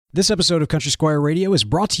This episode of Country Squire Radio is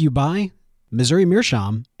brought to you by Missouri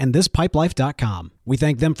Meerschaum and ThisPipeLife.com. We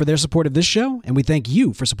thank them for their support of this show, and we thank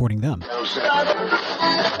you for supporting them. You're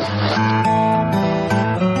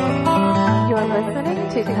listening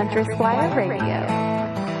to Country Squire Radio.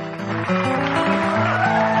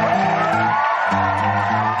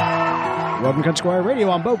 Welcome to Country Squire Radio.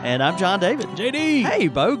 I'm Bo. And I'm John David. JD. Hey,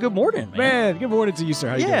 Bo. Good morning, man. Man, good morning to you, sir.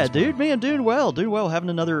 How you doing? Dude, man, doing well. Having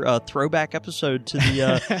another throwback episode to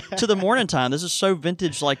the to the morning time. This is so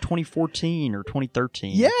vintage, like 2014 or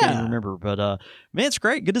 2013. Yeah. I can't even remember, but man, it's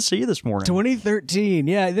great. Good to see you this morning. 2013.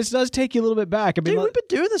 Yeah, this does take you a little bit back. I mean, Dude, we've been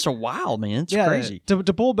doing this a while, man. It's crazy. To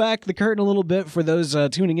pull back the curtain a little bit for those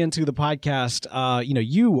tuning into the podcast,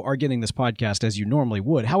 you are getting this podcast as you normally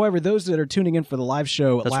would. However, those that are tuning in for the live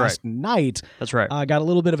show last night, that's right, got a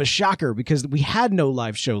little bit of a shocker because we had no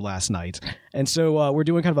live show last night, and so we're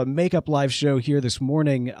doing kind of a makeup live show here this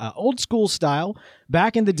morning, old school style.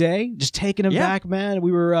 Back in the day, just taking them back, man.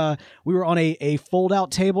 We were on a fold out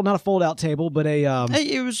table, not a fold out table, but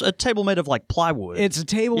it was a table made of like plywood. It's a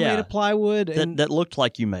table made of plywood that looked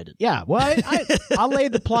like you made it. Yeah, well, I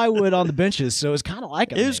laid the plywood on the benches, so it was kind of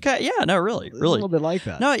like it. It was kind, really, a little bit like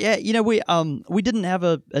that. No, yeah, we didn't have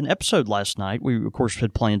an episode last night. We of course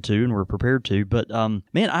had planned to and were prepared to, but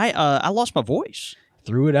man, I lost my voice.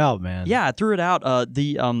 Threw it out, man. Yeah, I threw it out. As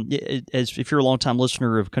if you're a longtime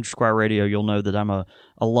listener of Country Squire Radio, you'll know that I'm a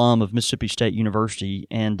alum of Mississippi State University,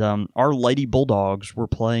 and our Lady Bulldogs were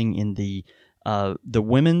playing in the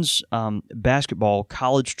women's basketball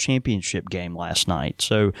college championship game last night.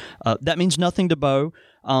 So that means nothing to Bo.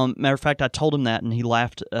 Matter of fact, I told him that, and he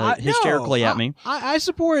laughed hysterically at me. I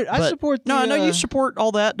support. I support. No, I know you support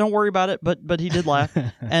all that. Don't worry about it. But he did laugh,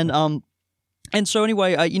 and so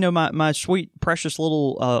anyway, my sweet, precious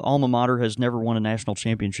little alma mater has never won a national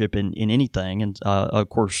championship in anything, and of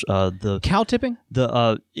course the cow tipping.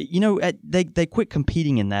 They quit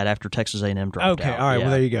competing in that after Texas A&M dropped out. Okay, all right.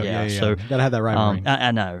 Well, there you go. Yeah. So gotta have that right.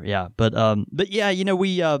 I know. Yeah, but yeah,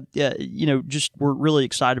 we just we're really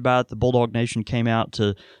excited about it. The Bulldog Nation came out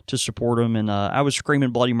to support them, and I was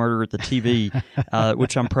screaming bloody murder at the TV,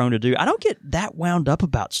 which I'm prone to do. I don't get that wound up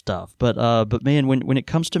about stuff, but man, when it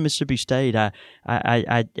comes to Mississippi State,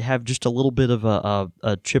 I have just a little bit of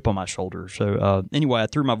a chip on my shoulder. So anyway, I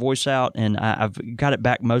threw my voice out, and I've got it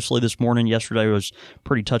back mostly this morning. Yesterday was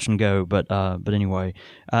pretty touch and go, but anyway,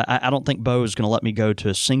 I don't think Bo is going to let me go to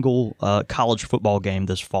a single college football game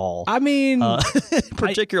this fall. I mean,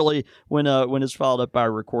 particularly when it's followed up by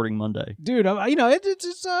a recording Monday. Dude,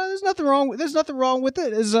 there's nothing wrong. There's nothing wrong with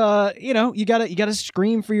it. You gotta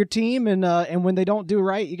scream for your team, and when they don't do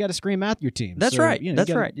right, you gotta scream at your team. That's right.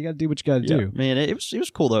 That's right. You gotta do what you gotta do. Man, it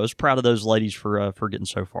was cool though. I was proud of those ladies for getting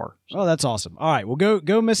so far. So. Oh, that's awesome. All right, well,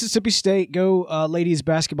 go Mississippi State. Go ladies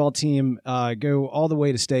basketball team. Go all the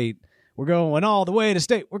way to state. We're going all the way to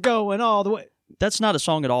state. We're going all the way. That's not a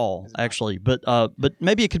song at all, actually, but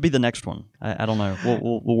maybe it could be the next one. I don't know.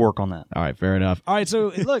 We'll work on that. All right, fair enough. All right,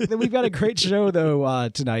 so look, we've got a great show though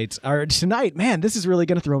tonight. Man, this is really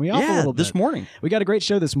going to throw me off a little bit. This morning we got a great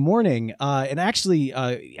show this morning, and actually,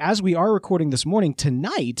 as we are recording this morning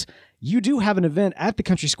tonight. You do have an event at the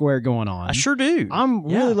Country Square going on. I sure do. I'm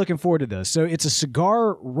really looking forward to this. So it's a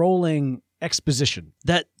cigar rolling exposition.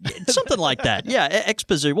 Something like that. Yeah,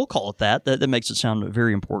 exposition. We'll call it that. That makes it sound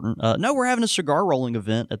very important. No, we're having a cigar rolling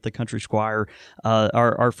event at the Country Squire.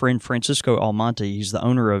 Our friend Francisco Almonte, he's the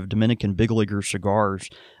owner of Dominican Big Leaguer Cigars.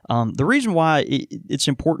 The reason why it's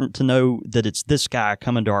important to know that it's this guy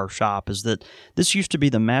coming to our shop is that this used to be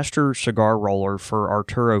the master cigar roller for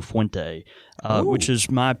Arturo Fuente, which is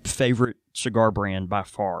my favorite cigar brand by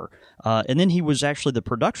far. And then he was actually the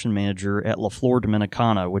production manager at La Flor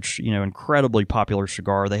Dominicana, which, incredibly popular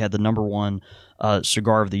cigar. They had the #1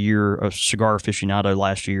 cigar of the year, Cigar Aficionado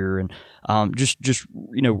last year. And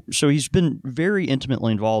so he's been very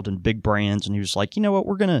intimately involved in big brands. And he was like, you know what,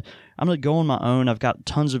 I'm going to go on my own. I've got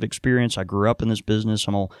tons of experience. I grew up in this business.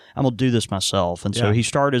 I'm going to do this myself. And so he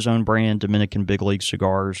started his own brand, Dominican Big League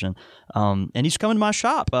Cigars. And he's coming to my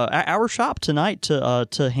shop, our shop tonight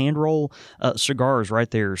to hand roll cigars right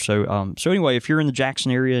there. So anyway, if you're in the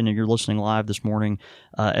Jackson area and you're listening live this morning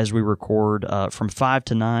as we record from 5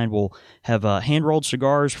 to 9, we'll have hand-rolled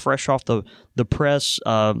cigars fresh off the press,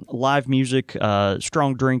 live music,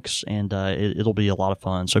 strong drinks, and it'll be a lot of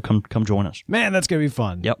fun. So come join us. Man, that's going to be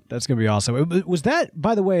fun. Yep. That's going to be awesome. Was that,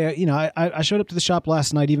 by the way, I showed up to the shop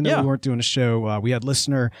last night, even though we weren't doing a show. We had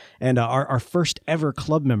listener and our first ever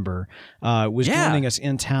club member was joining us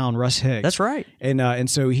in town, Russ Higgs. That's right. And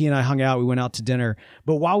so he and I hung out. We went out to dinner.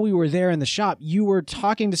 But while we were there in the shop, you were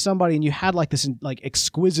talking to somebody and you had like this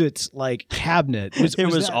exquisite like cabinet. It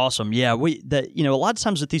was awesome. Yeah, a lot of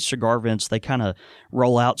times at these cigar events, they kind of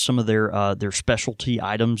roll out some of their specialty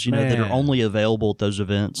items, that are only available at those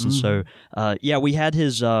events. And so, we had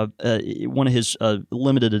his one of his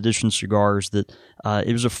limited edition cigars that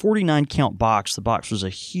it was a 49 count box. The box was a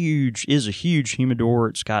huge humidor.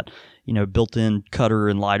 It's got built-in cutter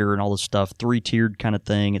and lighter and all this stuff, 3-tiered kind of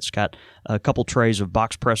thing. It's got a couple trays of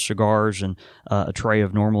box-pressed cigars and a tray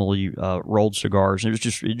of normally rolled cigars. It was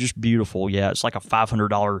just beautiful. Yeah, it's like a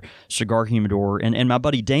 $500 cigar humidor. And my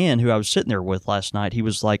buddy Dan, who I was sitting there with last night, he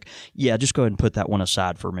was like, "Yeah, just go ahead and put that one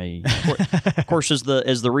aside for me." Of course, as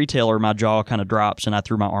the retailer, my jaw kind of drops, and I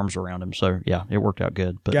threw my arms around him. So yeah, it worked out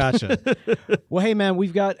good. But. Gotcha. Well, hey man,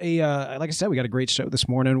 we've got like I said, we got a great show this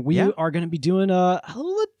morning. We are going to be doing a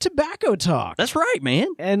little tobacco talk. That's right, man.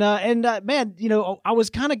 And man, I was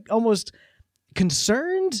kind of almost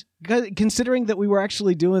concerned considering that we were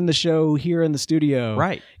actually doing the show here in the studio.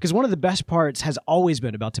 Right. Because one of the best parts has always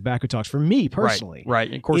been about tobacco talks for me personally. Right.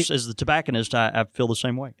 And of course, as the tobacconist, I feel the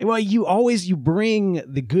same way. Well, you bring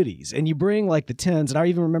the goodies and you bring like the tins. And I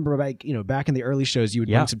even remember back in the early shows, you would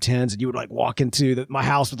bring some tins and you would like walk into my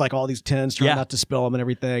house with like all these tins, trying not to spill them and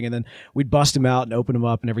everything. And then we'd bust them out and open them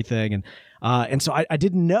up and everything. And so I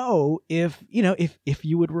didn't know if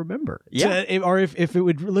you would remember. Or if it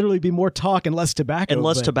would literally be more talk and less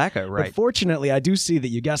tobacco. Right. But fortunately, I do see that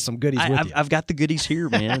you got some goodies with you. I've got the goodies here,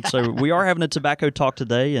 man. So we are having a tobacco talk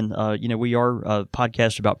today, and we are a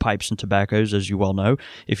podcast about pipes and tobaccos, as you well know.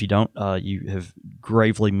 If you don't, you have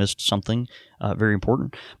gravely missed something very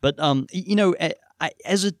important. But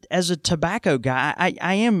as a tobacco guy,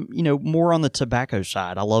 I am more on the tobacco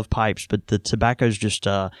side. I love pipes, but the tobaccos just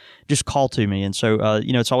call to me, and so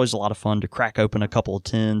it's always a lot of fun to crack open a couple of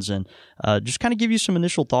tins and just kind of give you some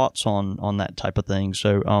initial thoughts on that type of thing.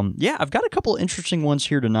 So I've got a couple of interesting ones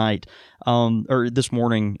here tonight, or this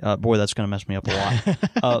morning. Boy, that's going to mess me up a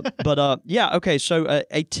lot. Okay. So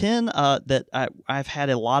a tin that I've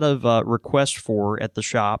had a lot of requests for at the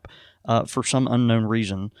shop. For some unknown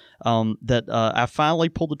reason, that I finally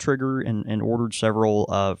pulled the trigger and ordered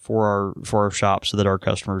several for our shop so that our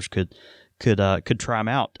customers could try them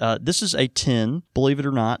out. This is a tin, believe it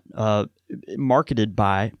or not, marketed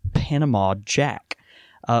by Panama Jack.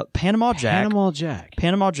 Panama Jack.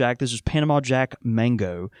 This is Panama Jack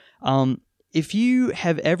Mango. If you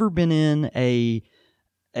have ever been in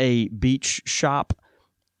a beach shop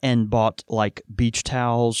and bought like beach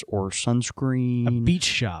towels or sunscreen, a beach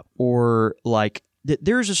shop, or like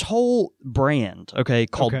there's this whole brand,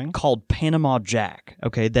 called Panama Jack,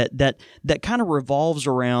 that kind of revolves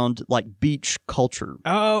around like beach culture.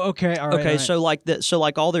 Oh, okay, all right. Okay, so like that, so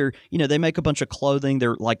like all their, they make a bunch of clothing.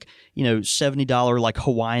 They're like, $70 like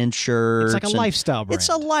Hawaiian shirts. It's like a lifestyle brand. It's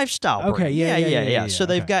a lifestyle brand. Okay, yeah. So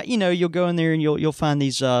they've got, you'll go in there and you'll find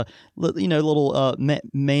these, little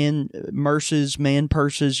man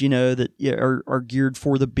purses, that are geared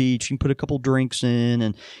for the beach. You can put a couple drinks in,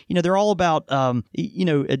 and they're all about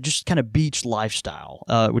just kind of beach lifestyle,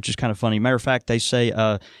 which is kind of funny. Matter of fact, they say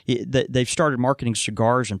that they've started marketing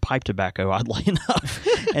cigars and pipe tobacco, oddly enough.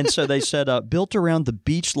 And so they said, built around the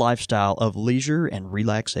beach lifestyle of leisure and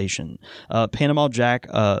relaxation. Panama Jack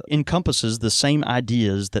encompasses the same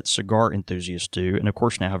ideas that cigar enthusiasts do, and of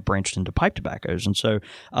course now have branched into pipe tobaccos. And so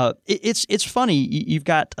it's funny. You've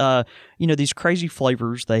got these crazy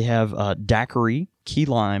flavors. They have daiquiri, key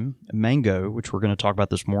lime, mango, which we're going to talk about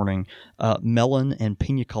this morning, melon, and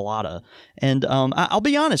pina colada. And I'll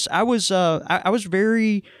be honest, I was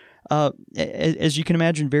very, as you can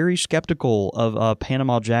imagine, very skeptical of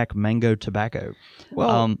Panama Jack mango tobacco.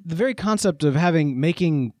 Well, the very concept of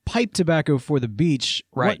making pipe tobacco for the beach,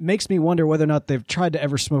 right, what makes me wonder whether or not they've tried to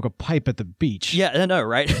ever smoke a pipe at the beach. Yeah, I know,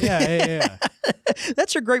 right? Yeah.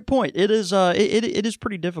 That's a great point. It is it is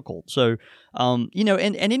pretty difficult. So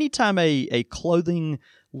and anytime a clothing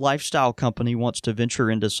lifestyle company wants to venture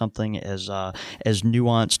into something as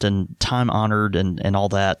nuanced and time honored and all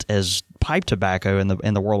that as pipe tobacco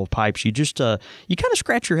in the world of pipes, you just you kind of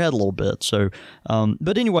scratch your head a little bit. So,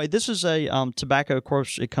 but anyway, this is a tobacco. Of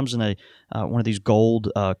course, it comes in a one of these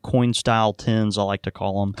gold coin style tins, I like to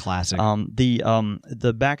call them. Classic.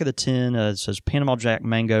 The back of the tin says Panama Jack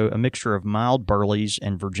Mango, a mixture of mild burleys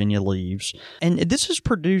and Virginia leaves, and this is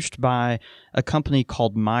produced by a company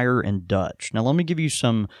called Meyer and Dutch. Now, let me give you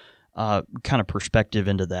some kind of perspective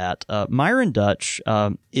into that. Meyer and Dutch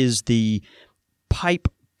is the pipe.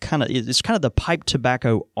 It's kind of the pipe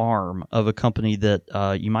tobacco arm of a company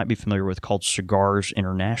that you might be familiar with called Cigars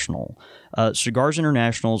International. Cigars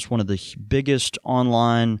International is one of the biggest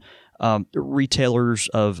online retailers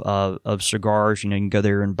of cigars. You know, you can go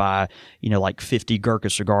there and buy, you know, like 50 Gurkha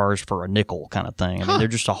cigars for a nickel kind of thing. I mean, they're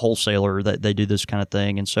just a wholesaler that they do this kind of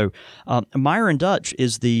thing. And so Meyer and Dutch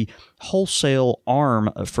is the wholesale arm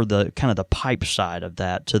for the kind of the pipe side of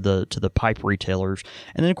that to the pipe retailers.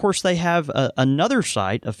 And then, of course, they have another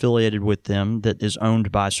site affiliated with them that is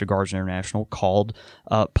owned by Cigars International called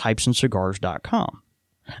pipesandcigars.com.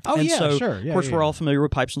 Oh, and yeah, so, sure. Yeah, of course, yeah, we're all familiar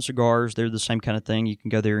with Pipes and Cigars. They're the same kind of thing. You can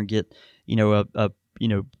go there and get, you know, a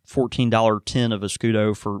 $14 tin of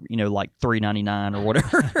Escudo for, you know, like $3.99 or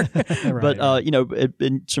whatever. But you know,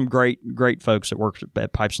 some great folks that work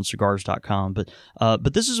at pipesandcigars.com.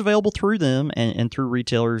 But this is available through them and through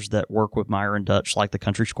retailers that work with Meyer and Dutch, like the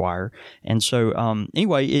Country Squire. And so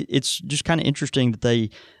anyway, it's just kind of interesting that they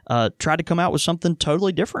try to come out with something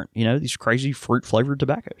totally different. You know, these crazy fruit flavored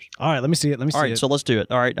tobaccos. All right, let me see it. All right, so let's do it.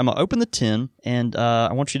 All right, I'm gonna open the tin, and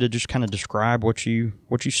I want you to just kind of describe what you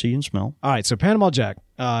see and smell. All right, so Panama Jack.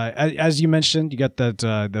 As you mentioned, you got that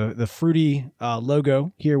the fruity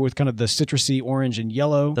logo here with kind of the citrusy orange and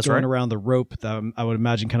yellow going around the rope. I would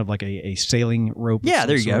imagine kind of like a sailing rope. Yeah,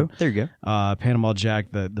 there you go. There you go. Panama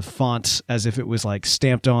Jack, the font as if it was like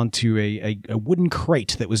stamped onto a wooden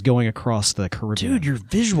crate that was going across the Caribbean. Dude, your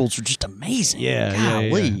visuals are just amazing. Yeah,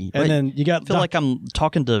 golly. Yeah. And then you got. I feel like I'm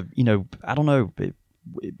talking to, you know, I don't know,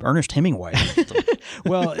 Ernest Hemingway.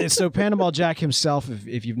 Well, so Panama Jack himself,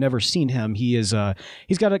 if you've never seen him, he's got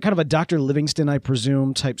a kind of a Dr. Livingston, I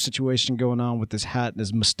presume, type situation going on with his hat and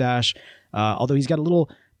his mustache. Although he's got a little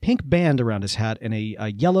pink band around his hat and a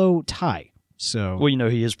yellow tie. So, well, you know,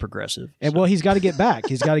 he is progressive. And well, he's got to get back.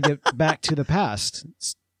 He's got to get back to the past.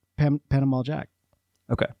 It's Panama Jack.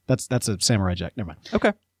 Okay, that's a Samurai Jack. Never mind.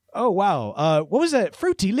 Okay. Oh wow! What was that?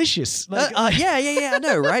 Fruitylicious. Yeah. I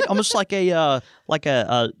know, right? Almost like a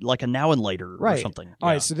now and later or something. All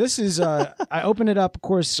right, so this is. I open it up. Of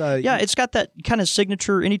course. Yeah, it's got that kind of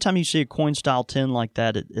signature. Anytime you see a coin style tin like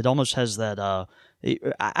that, it almost has that.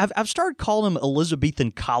 I've started calling them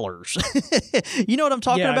Elizabethan collars. You know what I'm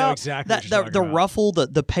talking about? I know exactly. The ruffle,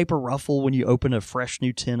 the paper ruffle when you open a fresh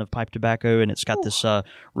new tin of pipe tobacco, and it's got this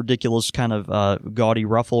ridiculous kind of gaudy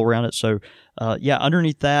ruffle around it. So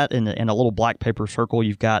underneath that and a little black paper circle,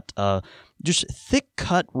 you've got just thick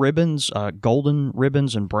cut ribbons, golden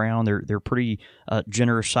ribbons and brown. They're pretty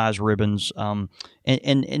generous size ribbons. And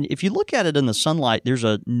if you look at it in the sunlight, there's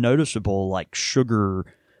a noticeable like sugar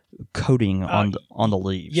coating on the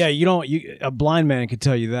leaves. Yeah, a blind man could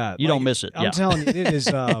tell you that. You don't miss it. I'm telling you, it is.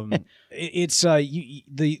 It's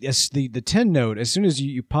the tin note. As soon as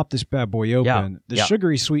you pop this bad boy open, the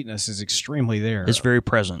sugary sweetness is extremely there. It's very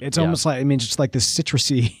present. It's almost like just like this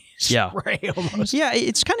citrusy spray almost. Yeah,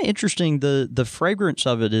 it's kind of interesting. The fragrance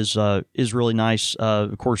of it is really nice.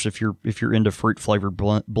 Of course, if you're into fruit flavored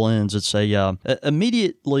blends, it's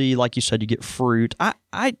immediately, like you said, you get fruit.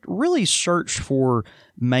 I really searched for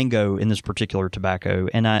mango in this particular tobacco,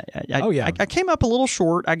 and I came up a little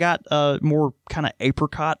short. I got more kind of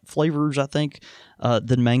apricot flavors, I think,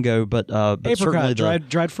 than mango, but apricot,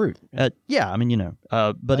 dried fruit. Yeah, I mean, you know,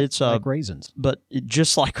 but it's like raisins. But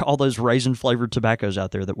just like all those raisin flavored tobaccos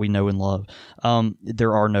out there that we know and love,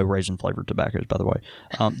 there are no raisin flavored tobaccos, by the way,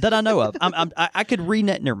 that I know of. I could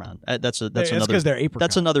rename. Never mind. That's another because they're apricot.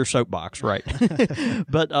 That's another soapbox, right?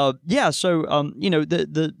 But so you know,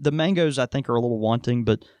 the mangoes I think are a little wanting,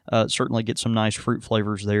 but certainly get some nice fruit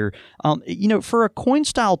flavors there. You know, for a coin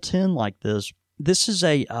style tin like this is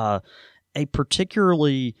a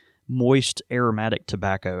particularly moist aromatic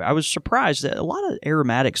tobacco. I was surprised that a lot of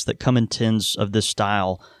aromatics that come in tins of this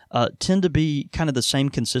style tend to be kind of the same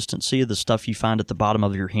consistency of the stuff you find at the bottom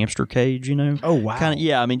of your hamster cage, you know? Oh, wow. Kind of,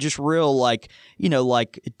 yeah, I mean, just real like, you know,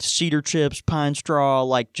 like cedar chips, pine straw,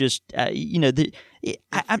 like just, you know,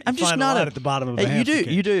 I'm just not at the bottom of a hamster cage.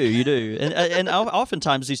 You do. And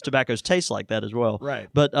oftentimes these tobaccos taste like that as well. Right.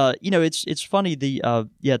 But, you know, it's funny, the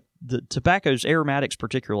tobaccos, aromatics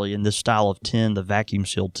particularly in this style of tin, the vacuum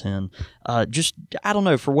sealed tin, just, I don't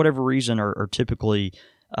know, for whatever reason are typically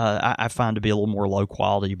I find to be a little more low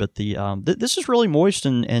quality, but this is really moist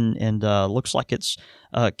and looks like it's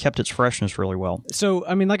kept its freshness really well. So,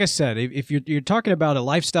 I mean, like I said, if you're talking about a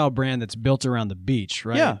lifestyle brand that's built around the beach,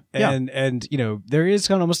 right? Yeah. And you know, there is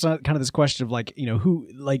kind of this question of like, you know, who,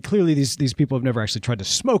 like, clearly these people have never actually tried to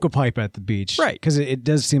smoke a pipe at the beach, right? Because it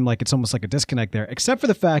does seem like it's almost like a disconnect there, except for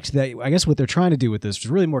the fact that I guess what they're trying to do with this is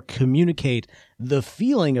really more communicate the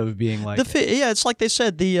feeling of being like it's like they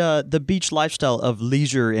said the beach lifestyle of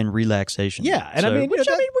leisure and relaxation. Yeah, and so, I mean, we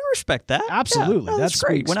respect that. Absolutely, yeah, that's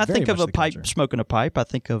great. When I think of a pipe, smoking a pipe, I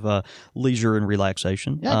think of leisure and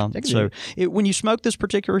relaxation. Yeah, so when you smoke this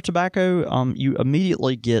particular tobacco, you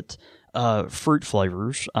immediately get fruit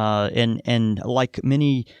flavors, and like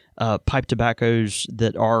many pipe tobaccos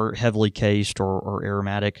that are heavily cased or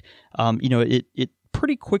aromatic, it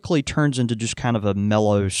pretty quickly turns into just kind of a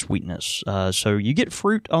mellow sweetness. So you get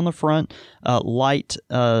fruit on the front, light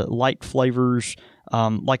flavors.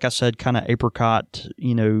 Like I said, kind of apricot,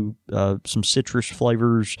 some citrus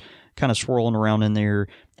flavors kind of swirling around in there.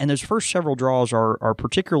 And those first several draws are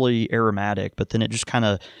particularly aromatic, but then it just kind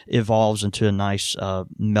of evolves into a nice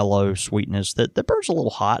mellow sweetness that burns a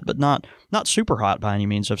little hot, but not super hot by any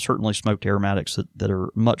means. I've certainly smoked aromatics that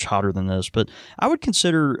are much hotter than this, but I would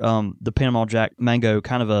consider the Panama Jack Mango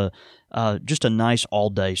kind of just a nice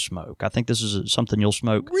all-day smoke. I think this is something you'll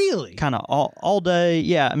smoke really kind of all day.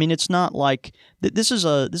 Yeah, I mean, it's not like this is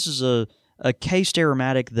a cased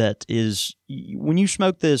aromatic that is, when you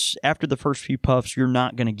smoke this after the first few puffs, you're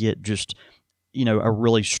not going to get just a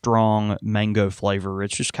really strong mango flavor.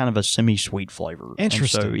 It's just kind of a semi-sweet flavor.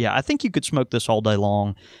 Interesting. And so, yeah, I think you could smoke this all day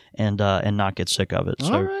long and not get sick of it.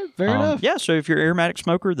 So, all right, fair enough. Yeah, so if you're an aromatic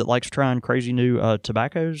smoker that likes trying crazy new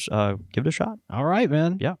tobaccos, give it a shot. All right,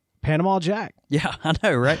 man. Yeah. Panama Jack. Yeah, I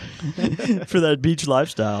know, right? For that beach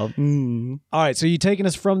lifestyle. Mm. All right, so you're taking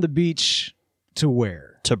us from the beach to where?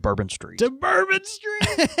 To Bourbon Street. To Bourbon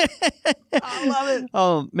Street. I love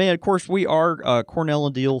it. Man, of course, we are Cornell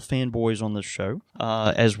and Deal fanboys on this show,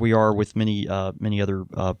 as we are with many other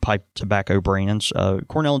pipe tobacco brands.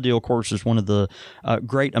 Cornell and Deal, of course, is one of the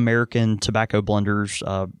great American tobacco blenders,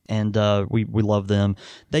 and we love them.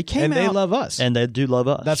 They they love us. And they do love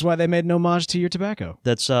us. That's why they made an homage to your tobacco.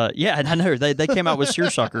 That's yeah, I know. They came out with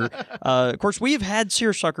seersucker. Of course, we have had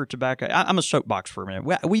seersucker tobacco. I'm a soapbox for a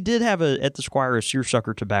minute. We did have at the Squire a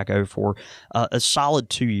seersucker tobacco for a solid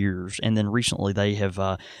 2 years, and then recently they have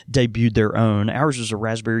debuted their own. Ours is a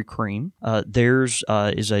raspberry cream. Theirs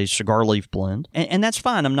is a cigar leaf blend, and that's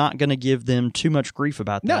fine. I'm not going to give them too much grief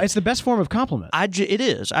about that. No, it's the best form of compliment. It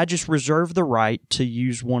is. I just reserve the right to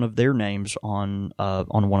use one of their names on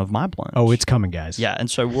one of my blends. Oh, it's coming, guys. Yeah,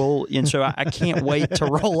 and so I can't wait to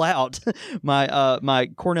roll out my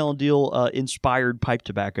Cornell and Deal inspired pipe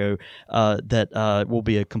tobacco that will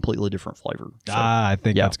be a completely different flavor. So, I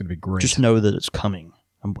think that's going to be great. Just know that it's coming.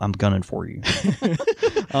 I'm gunning for you.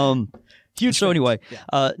 Huge. So anyway,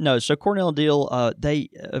 so Cornell and Deal, they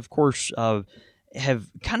of course have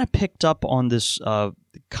kind of picked up on this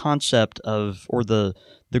concept of, or the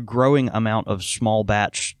growing amount of small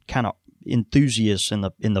batch kind of enthusiasts in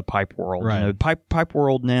the pipe world. Right. Pipe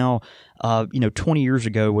world now, 20 years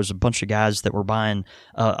ago was a bunch of guys that were buying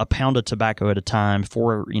a pound of tobacco at a time,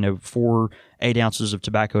 4 8 ounces of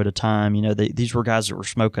tobacco at a time. These were guys that were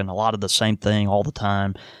smoking a lot of the same thing all the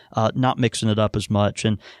time, not mixing it up as much.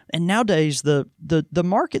 And nowadays the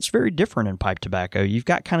market's very different in pipe tobacco. You've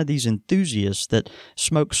got kind of these enthusiasts that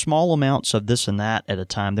smoke small amounts of this and that at a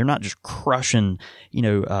time. They're not just crushing,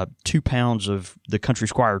 2 pounds of the Country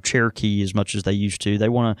Squire Cherokee as much as they used to. They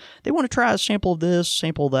want to try a sample of this,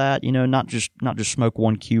 sample of that, not just smoke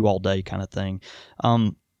one Q all day kind of thing.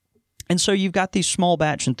 And so you've got these small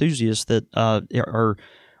batch enthusiasts that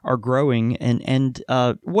are growing, and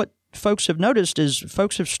what folks have noticed is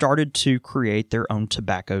folks have started to create their own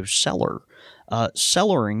tobacco cellar.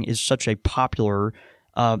 Cellaring is such a popular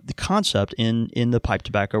concept in the pipe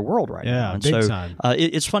tobacco world right now. And big time.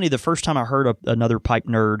 It's funny, the first time I heard another pipe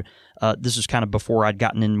nerd, this is kind of before I'd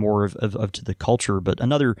gotten in more of to the culture, but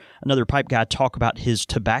another pipe guy talk about his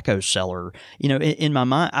tobacco cellar. In my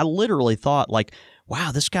mind, I literally thought, like, wow,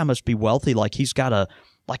 this guy must be wealthy. Like, he's got a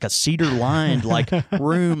cedar lined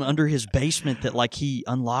room under his basement that he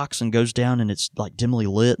unlocks and goes down, and it's dimly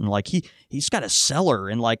lit, and he's got a cellar,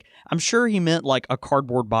 and I'm sure he meant a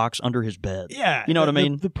cardboard box under his bed. Yeah, you know what I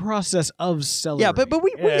mean? The process of cellar. Yeah, but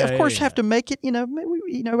we of course have to make it.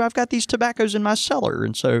 I've got these tobaccos in my cellar,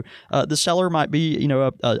 and so the cellar might be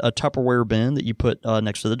a Tupperware bin that you put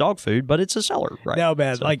next to the dog food, but it's a cellar, right? No,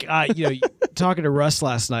 man. So. Talking to Russ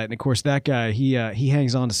last night, and of course that guy he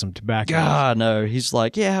hangs on to some tobacco. God, no, he's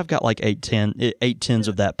like, yeah, I've got 8 tins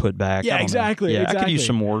of that put back. Yeah, exactly. Yeah, exactly. I could use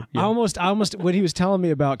some more. Yeah. I almost what he was telling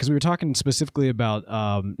me about, because we were talking specifically about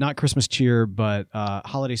not Christmas cheer, but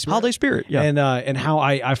holiday spirit. Holiday spirit, yeah. And how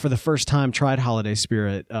I for the first time tried holiday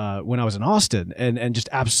spirit when I was in Austin, and just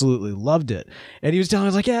absolutely loved it. And he was telling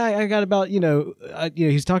me, like, yeah, I got about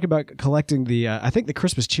he's talking about collecting the I think the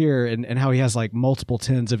Christmas cheer, and how he has multiple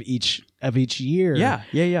tins of each year. Yeah.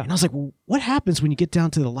 And I was like, well, what happens when you get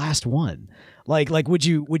down to the last one? Like would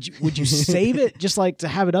you save it just to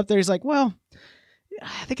have it up there? He's like, well,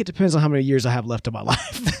 I think it depends on how many years I have left in my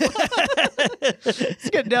life. It's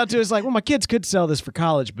getting down to it's like, well, my kids could sell this for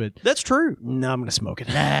college, but That's true. no, I'm going to smoke it.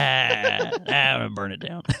 I'm gonna burn it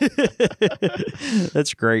down.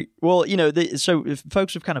 That's great. Well, so if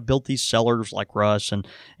folks have kind of built these cellars like Russ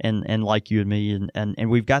and like you and me, and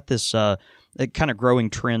we've got this kind of growing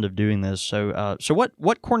trend of doing this. So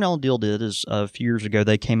what Cornell and Deal did is a few years ago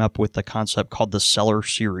they came up with the concept called the Cellar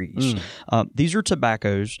Series. These are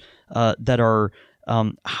tobaccos that are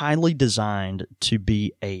highly designed to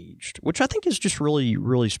be aged, which I think is just really,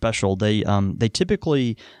 really special. They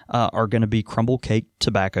typically are going to be crumble cake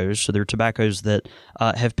tobaccos, so they're tobaccos that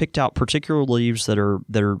have picked out particular leaves that are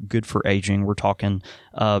good for aging. We're talking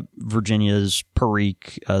Virginia's,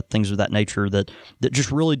 Perique, things of that nature that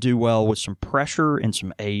just really do well with some pressure and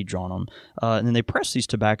some age on them. And then they press these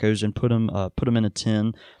tobaccos and put them in a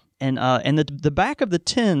tin, and the back of the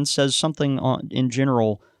tin says something in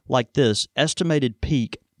general like this: estimated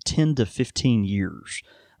peak 10 to 15 years.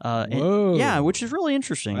 Whoa. Which is really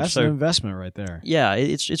interesting. That's an investment right there. Yeah,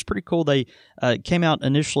 it's pretty cool. They came out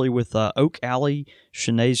initially with Oak Alley,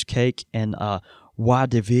 Chenaise Cake, and Joie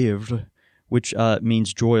de Vivre, which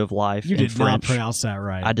means joy of life. You in did French. not pronounce that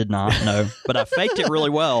right. I did not, no. But I faked it really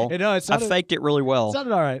well. No, I faked it really well. It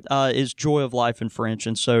sounded all right. Is joy of life in French.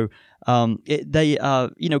 And so they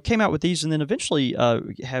came out with these, and then eventually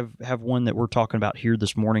have one that we're talking about here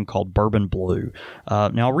this morning called Bourbon Blue.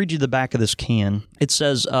 Now, I'll read you the back of this can. It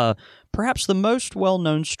says, perhaps the most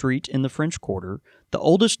well-known street in the French Quarter, the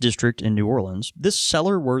oldest district in New Orleans, this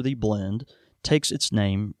cellar-worthy blend takes its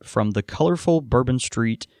name from the colorful Bourbon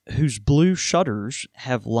Street whose blue shutters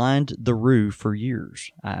have lined the rue for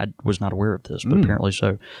years. I was not aware of this, but apparently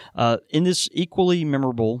so. In this equally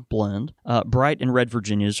memorable blend, bright and red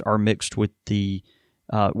Virginias are mixed with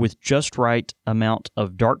just right amount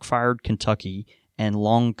of dark-fired Kentucky and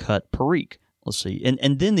long-cut Perique. Let's see.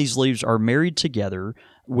 And then these leaves are married together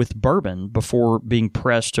with bourbon before being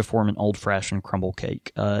pressed to form an old-fashioned crumble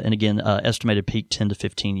cake. And again, estimated peak 10 to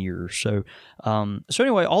 15 years. So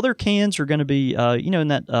anyway, all their cans are going to be, in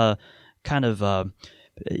that kind of,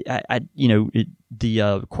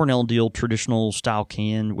 the Cornell and Deal traditional style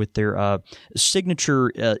can with their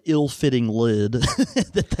signature ill-fitting lid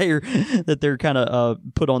that they're kind of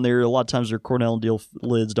put on there. A lot of times their Cornell and Deal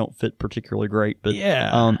lids don't fit particularly great, but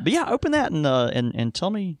open that and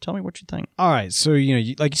tell me what you think. All right, so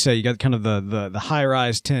like you said, you got kind of the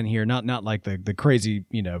high-rise tin here, not like the crazy,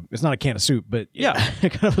 it's not a can of soup, but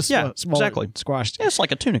kind of a small exactly squashed. Yeah, it's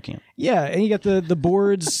like a tuna can. Yeah, and you got the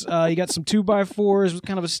boards. You got some 2x4s with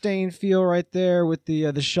kind of a stained feel right there with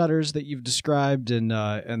the shutters that you've described, and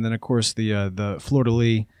then of course the fleur de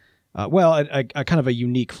lis. A kind of a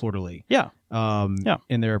unique fleur de lis. Yeah.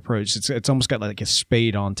 In their approach, it's almost got like a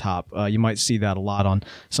spade on top. You might see that a lot on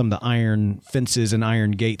some of the iron fences and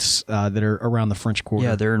iron gates that are around the French Quarter.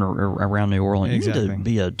 Yeah, they're around New Orleans. Exactly. You need to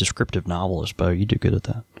be a descriptive novelist, Bo. You do good at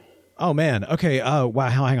that. Oh man. Okay. Wow.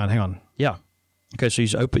 Hang on. Yeah. Okay. So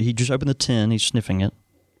he just opened the tin. He's sniffing it.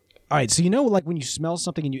 All right, so like when you smell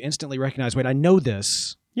something and you instantly recognize, wait, I know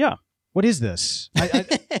this. Yeah. What is this?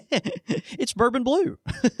 It's Bourbon Blue.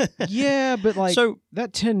 Yeah, but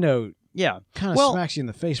that tin note kind of smacks you in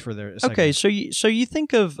the face for a second. Okay, so you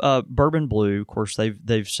think of Bourbon Blue. Of course,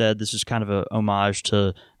 they've said this is kind of a homage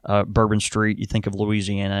to Bourbon Street. You think of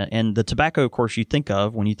Louisiana, and the tobacco, of course, you think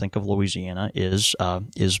of when you think of Louisiana is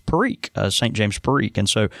Perique, St. James Perique, and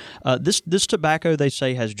so this tobacco they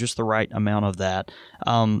say has just the right amount of that,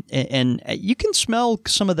 and you can smell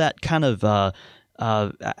some of that kind of.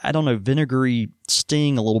 I don't know, vinegary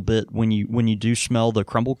sting a little bit when you do smell the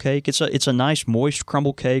crumble cake. It's a nice moist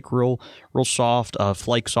crumble cake, real soft,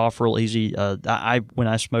 flakes off real easy. When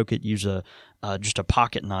I smoke it, use just a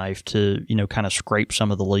pocket knife to kind of scrape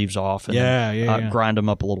some of the leaves off and grind them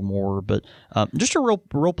up a little more. But just a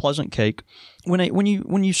real pleasant cake. When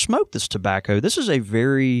you smoke this tobacco, this is a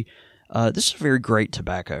very great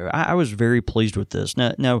tobacco. I was very pleased with this.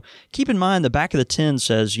 Now, keep in mind the back of the tin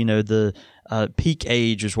says the peak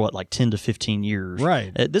age is like 10 to 15 years.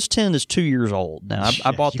 Right. This tin is 2 years old. Now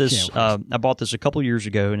I bought this. I bought this a couple years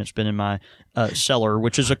ago, and it's been in my cellar,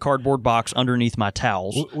 which is a cardboard box underneath my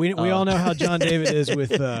towels. We all know how John David is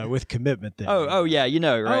with commitment. There. Oh yeah,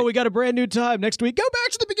 right? Oh, we got a brand new time next week. Go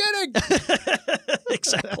back to the beginning.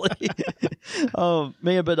 Exactly. Oh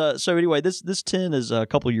man, but so anyway, this tin is a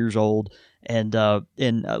couple years old. And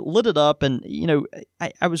lit it up, and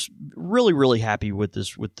I was really, really happy with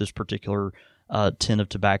this particular tin of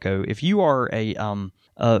tobacco. If you are a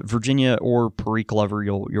Virginia or Perique lover,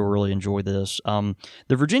 you'll really enjoy this. The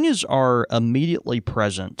Virginias are immediately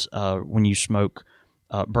present when you smoke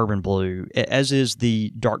Bourbon Blue, as is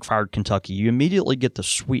the dark fired Kentucky. You immediately get the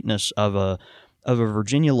sweetness of of a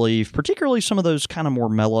Virginia leaf, particularly some of those kind of more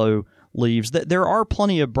mellow leaves. There are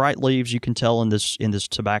plenty of bright leaves you can tell in this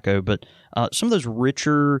tobacco, but some of those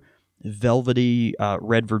richer, velvety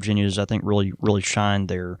red Virginias, I think, really shine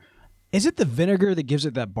there. Is it the vinegar that gives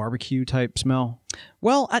it that barbecue type smell?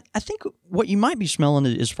 Well, I think what you might be smelling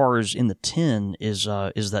as far as in the tin is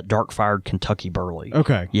that dark fired Kentucky burley.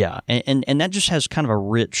 Okay. Yeah, and that just has kind of a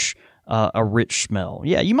rich smell.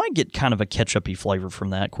 Yeah, you might get kind of a ketchup-y flavor from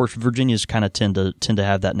that. Of course, Virginias kind of tend to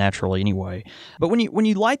have that naturally anyway. But when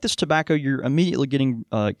you light this tobacco, you're immediately getting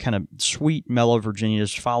kind of sweet, mellow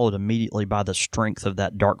Virginias, followed immediately by the strength of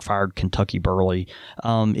that dark-fired Kentucky burley.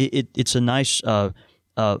 It's a nice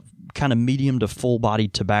kind of medium to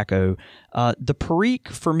full-bodied tobacco. The Perique,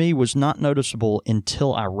 for me, was not noticeable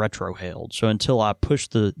until I retrohaled, so until I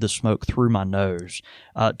pushed the smoke through my nose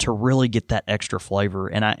to really get that extra flavor.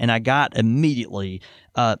 And I got immediately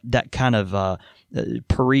that kind of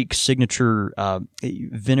Perique signature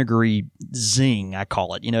vinegary zing, I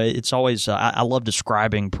call it. It's always I love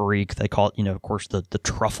describing Perique. They call it, of course, the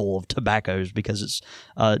truffle of tobaccos because it's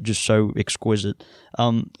just so exquisite.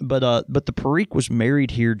 But the Perique was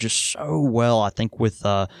married here just so well, I think, with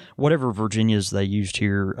whatever Virginias they used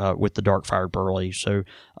here with the dark fired burley. So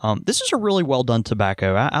this is a really well done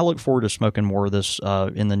tobacco. I look forward to smoking more of this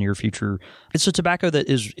in the near future. It's a tobacco that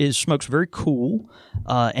is smokes very cool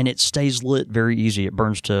and it stays lit very easy. It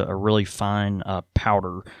burns to a really fine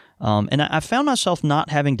powder. And I found myself not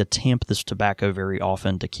having to tamp this tobacco very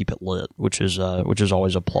often to keep it lit, which is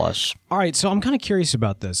always a plus. All right, so I'm kind of curious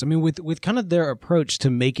about this. I mean, with kind of their approach to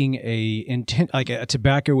making a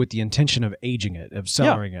tobacco with the intention of aging it, of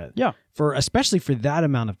cellaring it, especially for that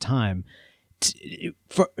amount of time.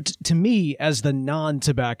 To me, as the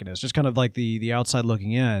non-tobacconist, just kind of like the outside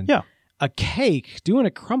looking in, a cake, doing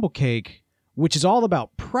a crumble cake, which is all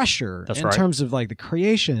about pressure terms of like the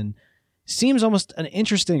creation, seems almost an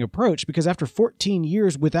interesting approach because after 14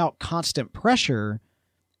 years without constant pressure,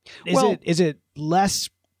 is it less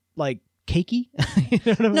like cakey? You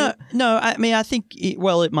know what I mean? No. I mean, I think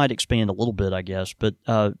it might expand a little bit, I guess. But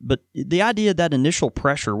the idea that initial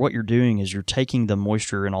pressure, what you're doing is you're taking the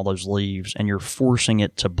moisture in all those leaves and you're forcing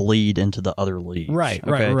it to bleed into the other leaves. Right.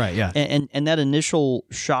 Yeah. And that initial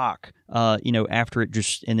shock, after it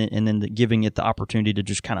just and then giving it the opportunity to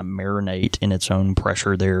just kind of marinate in its own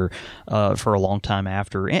pressure there for a long time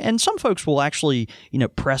after. And some folks will actually,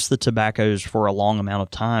 press the tobaccos for a long amount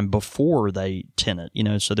of time before they tin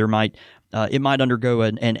it. So there might. It might undergo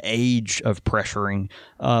an age of pressuring,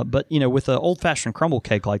 but with an old-fashioned crumble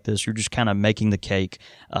cake like this, you're just kind of making the cake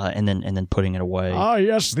and then putting it away. Ah,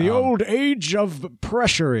 yes, the old age of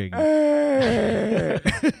pressuring.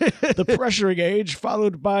 The pressuring age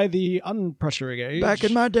followed by the unpressuring age. Back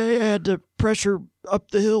in my day, I had to pressure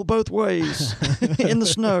up the hill both ways in the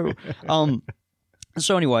snow.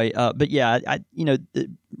 So anyway, but yeah,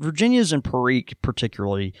 Virginias and Perique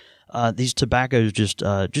particularly. These tobaccos just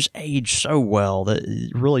age so well that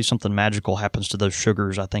really something magical happens to those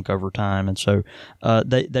sugars, I think, over time. And so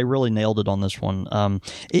they really nailed it on this one.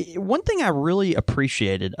 One thing I really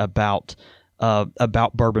appreciated about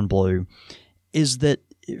Bourbon Blue is that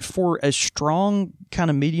for a strong kind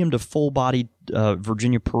of medium to full-bodied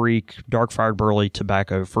Virginia Perique dark-fired burley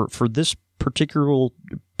tobacco, for this particular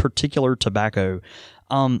tobacco,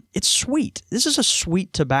 it's sweet. This is a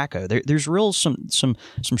sweet tobacco. There's real some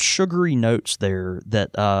sugary notes there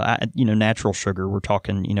that natural sugar. We're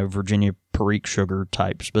talking Virginia Perique sugar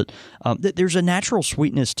types, but there's a natural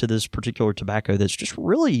sweetness to this particular tobacco that's just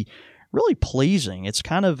really pleasing. It's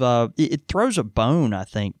kind of it throws a bone, I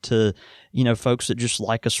think, to folks that just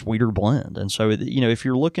like a sweeter blend. And so if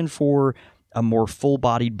you're looking for a more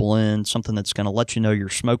full-bodied blend, something that's going to let you know you're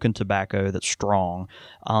smoking tobacco that's strong,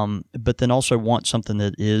 but then also want something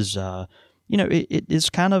that is, it is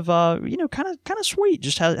kind of sweet.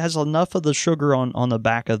 Just has enough of the sugar on the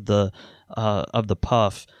back of the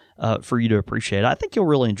puff for you to appreciate. I think you'll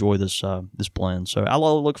really enjoy this blend. So I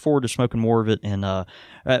look forward to smoking more of it, and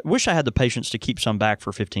wish I had the patience to keep some back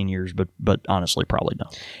for 15 years, but honestly, probably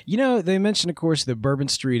don't. They mentioned, of course, that Bourbon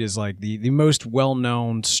Street is like the most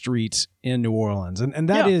well-known street in New Orleans, and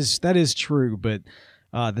that is true. But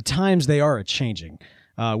the times they are changing.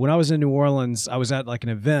 When I was in New Orleans, I was at like an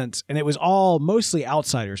event, and it was all mostly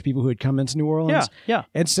outsiders, people who had come into New Orleans. Yeah.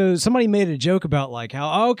 And so somebody made a joke about like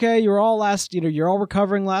how, okay, you're all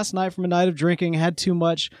recovering last night from a night of drinking, had too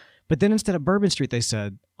much. But then instead of Bourbon Street, they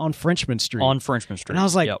said on Frenchman Street. On Frenchman Street. And I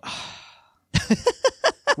was like, yep.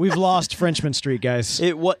 We've lost Frenchman Street, guys.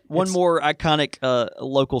 One more iconic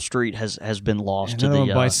local street has been lost to Another the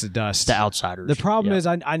one bites the dust. The outsiders. The problem is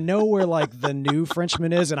I know where like the new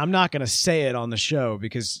Frenchman is, and I'm not going to say it on the show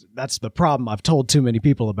because that's the problem. I've told too many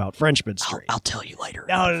people about Frenchman Street. I'll tell you later.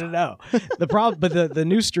 No. The problem, but the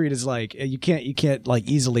new street is like you can't like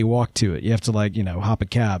easily walk to it. You have to like hop a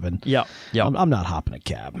cab, and I'm not hopping a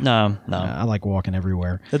cab. No. I like walking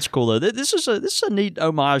everywhere. That's cool though. This is a neat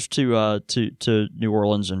homage to New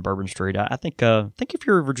Orleans and Bourbon Street. I think if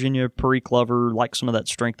you're a Virginia Perique lover, like some of that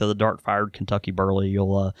strength of the dark fired Kentucky Burley,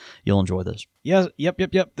 you'll enjoy this. Yeah. Yep.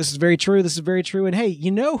 This is very true. And hey,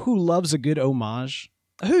 you know who loves a good homage?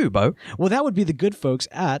 Who, Bo? Well, that would be the good folks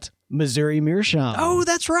at Missouri Meerschaum. Oh,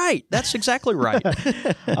 that's right. That's exactly right.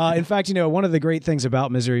 In fact, one of the great things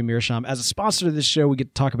about Missouri Meerschaum, as a sponsor of this show, we get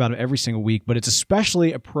to talk about it every single week, but it's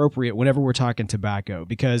especially appropriate whenever we're talking tobacco,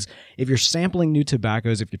 because if you're sampling new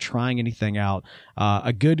tobaccos, if you're trying anything out,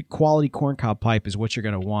 a good quality corncob pipe is what you're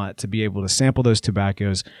going to want to be able to sample those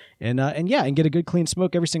tobaccos and get a good clean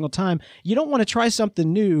smoke every single time. You don't want to try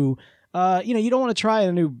something new. You don't want to try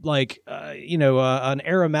a new, an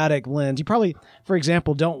aromatic lens. You probably, for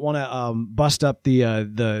example, don't want to bust up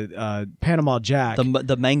the Panama Jack,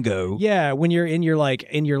 the mango. Yeah, when you're in your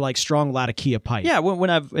strong Latakia pipe. Yeah, when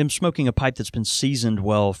I'm smoking a pipe that's been seasoned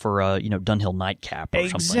well for Dunhill Nightcap or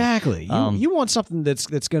something. Exactly. You want something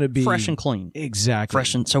that's going to be fresh and clean. Exactly.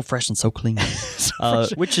 Fresh and so clean.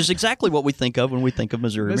 Which is exactly what we think of when we think of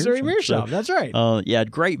Missouri Meerschaum. That's right.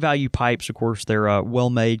 Great value pipes. Of course, they're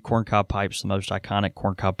well-made corncob pipes, the most iconic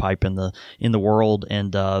corncob pipe in the world,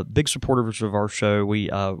 and big supporters of our show. We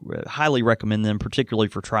highly recommend them, particularly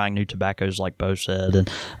for trying new tobaccos, like Bo said.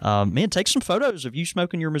 And take some photos of you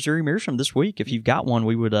smoking your Missouri Meerschaum this week. If you've got one,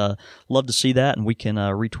 we would love to see that, and we can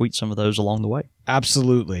retweet some of those along the way.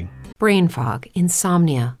 Absolutely. Brain fog,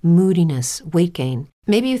 insomnia, moodiness, weight gain.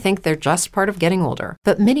 Maybe you think they're just part of getting older,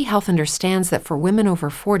 but MIDI Health understands that for women over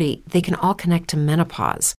 40, they can all connect to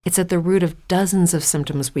menopause. It's at the root of dozens of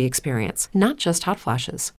symptoms we experience, not just hot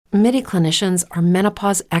flashes. MIDI clinicians are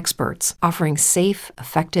menopause experts, offering safe,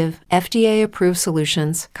 effective, FDA-approved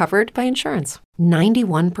solutions covered by insurance.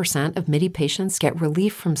 91% of MIDI patients get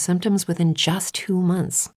relief from symptoms within just 2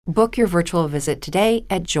 months. Book your virtual visit today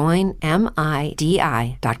at joinmidi.com.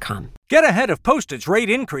 Get ahead of postage rate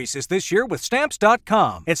increases this year with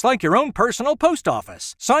Stamps.com. It's like your own personal post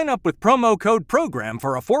office. Sign up with promo code PROGRAM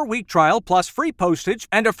for a 4-week trial plus free postage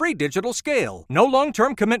and a free digital scale. No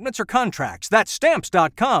long-term commitments or contracts. That's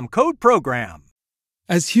Stamps.com, code PROGRAM.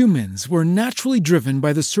 As humans, we're naturally driven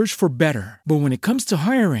by the search for better. But when it comes to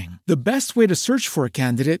hiring, the best way to search for a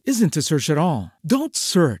candidate isn't to search at all. Don't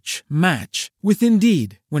search, match with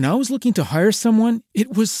Indeed. When I was looking to hire someone,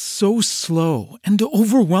 it was so slow and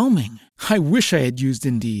overwhelming. I wish I had used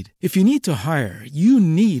Indeed. If you need to hire, you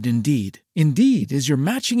need Indeed. Indeed is your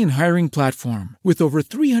matching and hiring platform with over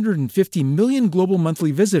 350 million global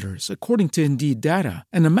monthly visitors, according to Indeed data,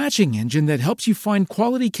 and a matching engine that helps you find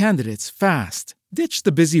quality candidates fast. Ditch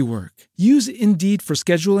the busy work. Use Indeed for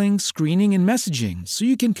scheduling, screening, and messaging so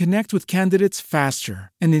you can connect with candidates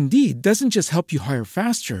faster. And Indeed doesn't just help you hire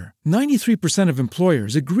faster. 93% of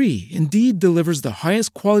employers agree Indeed delivers the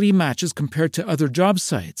highest quality matches compared to other job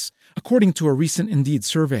sites, according to a recent Indeed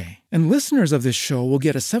survey. And listeners of this show will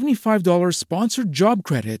get a $75 sponsored job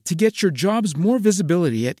credit to get your jobs more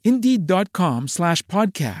visibility at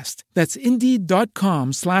Indeed.com/podcast. That's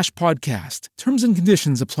Indeed.com/podcast. Terms and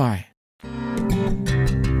conditions apply.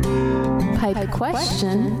 Pipe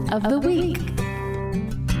question of the week.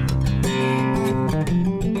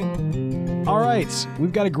 All right,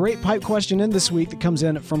 we've got a great pipe question in this week that comes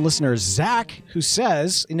in from listener Zach, who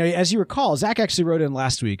says, as you recall, Zach actually wrote in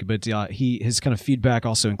last week, but his kind of feedback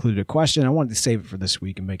also included a question. I wanted to save it for this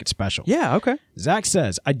week and make it special. Yeah, okay. Zach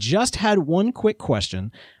says, I just had one quick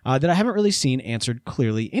question that I haven't really seen answered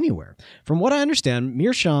clearly anywhere. From what I understand,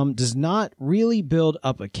 Meerschaum does not really build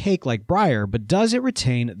up a cake like Briar, but does it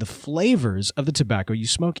retain the flavors of the tobacco you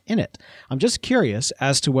smoke in it? I'm just curious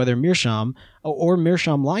as to whether Meerschaum or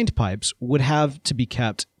Meerschaum lined pipes would have to be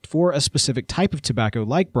kept for a specific type of tobacco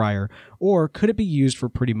like Briar, or could it be used for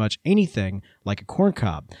pretty much anything like a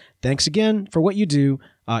corncob? Thanks again for what you do.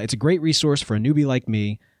 It's a great resource for a newbie like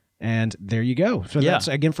me. And there you go. So that's,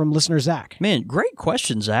 again, from listener Zach. Man, great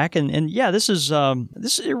question, Zach. And yeah, this is a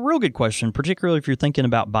real good question, particularly if you're thinking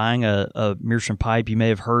about buying a Meerschaum pipe. You may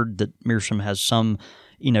have heard that Meerschaum has some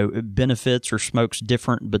benefits or smokes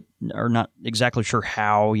different, but are not exactly sure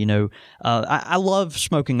how. I love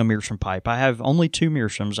smoking a Meerschaum pipe. I have only 2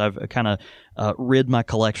 Meerschaums. I've kind of rid my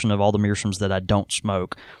collection of all the Meerschaums that I don't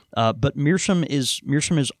smoke. But Meerschaum is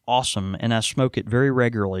awesome, and I smoke it very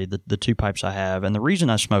regularly, the 2 pipes I have. And the reason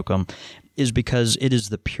I smoke them is because it is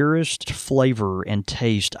the purest flavor and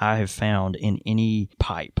taste I have found in any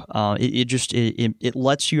pipe. It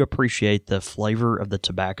lets you appreciate the flavor of the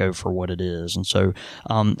tobacco for what it is. And so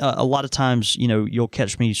a lot of times, you'll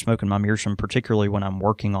catch me smoking my Meerschaum, particularly when I'm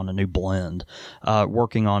working on a new blend,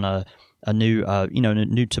 working on a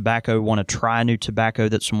new tobacco, want to try a new tobacco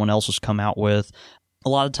that someone else has come out with. A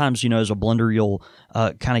lot of times, as a blender, you'll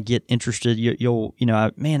kind of get interested.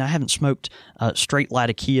 I haven't smoked straight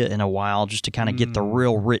Latakia in a while, just to kind of get the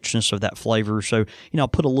real richness of that flavor. So, I'll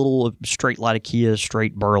put a little of straight Latakia,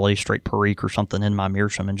 straight Burley, straight Perique or something in my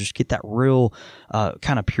Meerschaum and just get that real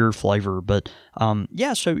kind of pure flavor. But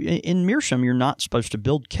so in Meerschaum, you're not supposed to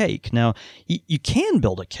build cake. Now, you can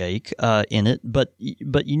build a cake in it, but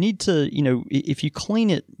you need to, if you clean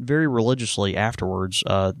it very religiously afterwards,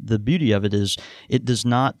 the beauty of it is it does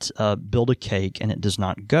not build a cake and it does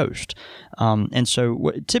not ghost. And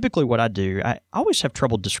so typically what I do, I always have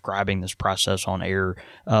trouble describing this process on air,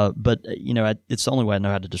 but it's the only way I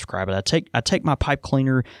know how to describe it. I take my pipe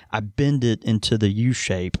cleaner, I bend it into the U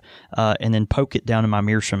shape, and then poke it down in my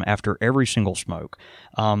Meerschaum after every single smoke,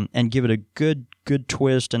 and give it a good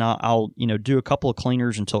twist, and I'll do a couple of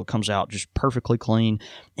cleaners until it comes out just perfectly clean.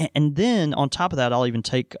 And then on top of that, I'll even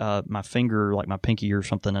take my finger, like my pinky or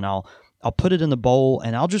something, and I'll put it in the bowl,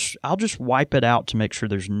 and I'll just wipe it out to make sure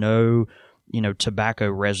there's no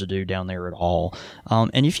tobacco residue down there at all.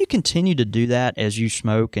 And if you continue to do that as you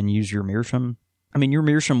smoke and use your Meerschaum, your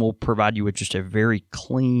Meerschaum will provide you with just a very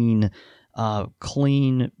clean,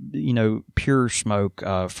 pure smoke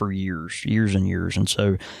for years and years. And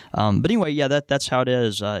so, but anyway, yeah, that's how it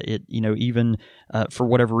is. Even for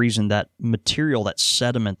whatever reason, that material, that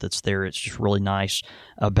sediment that's there, it's just really nice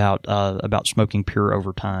about smoking pure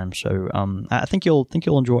over time. So, I think you'll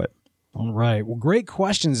enjoy it. All right. Well, great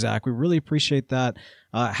question, Zach. We really appreciate that.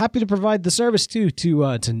 Happy to provide the service too to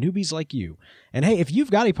newbies like you. And hey, if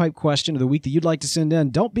you've got a pipe question of the week that you'd like to send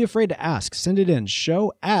in, don't be afraid to ask. Send it in.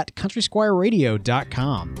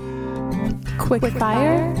 show@countrysquireradio.com. Quick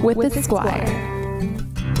fire with the Squire.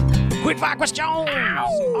 Quick fire questions.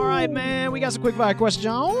 All right, man. We got some quick fire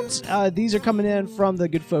questions. These are coming in from the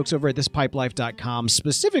good folks over at thispipelife.com,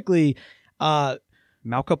 specifically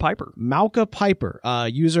Malka Piper,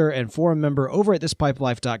 user and forum member over at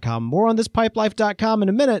thispipelife.com. More on thispipelife.com in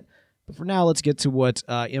a minute. But for now, let's get to what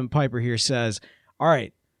M. Piper here says. All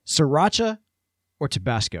right, Sriracha or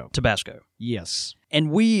Tabasco? Tabasco. Yes. And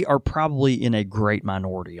we are probably in a great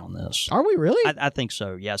minority on this. Are we really? I think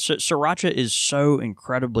so, yeah. So, Sriracha is so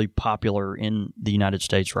incredibly popular in the United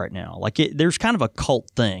States right now. Like, there's kind of a cult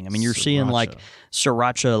thing. You're seeing, like,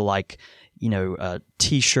 Sriracha, like,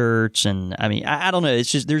 T-shirts, and I don't know.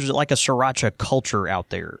 It's just there's like a Sriracha culture out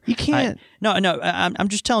there. You can't. I'm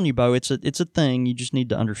just telling you, Bo. It's a thing. You just need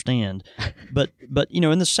to understand. But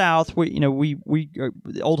in the South, we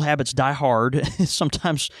old habits die hard,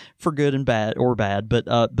 sometimes for good and bad or bad. But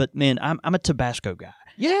man, I'm a Tabasco guy.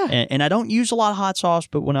 Yeah, and I don't use a lot of hot sauce,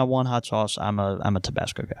 but when I want hot sauce, I'm a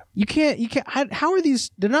Tabasco guy. You can't. How are these?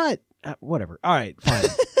 They're not. Whatever. All right, fine.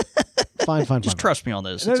 Fine. Just trust me on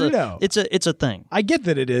this. No. It's a thing. I get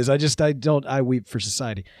that it is. I weep for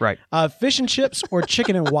society. Right. Fish and chips or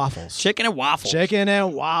chicken and waffles? Chicken and waffles. Chicken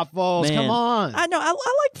and waffles. Man, come on. I know. I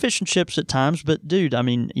like fish and chips at times, but dude,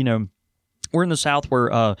 we're in the South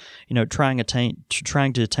where trying to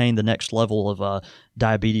attain the next level of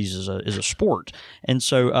diabetes is a sport, and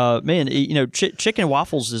so chicken and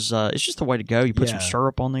waffles is it's just the way to go. You put some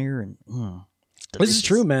syrup on there and. This is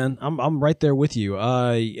true, man. I'm right there with you.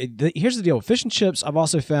 Here's the deal: fish and chips, I've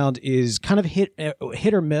also found, is kind of hit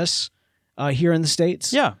or miss here in the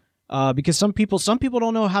States. Yeah, because some people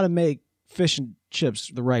don't know how to make fish and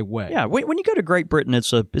chips the right way. Yeah, when you go to Great Britain,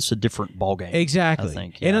 it's a different ballgame. Exactly. I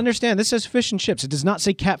think. And understand, this says fish and chips. It does not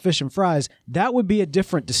say catfish and fries. That would be a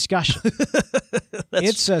different discussion.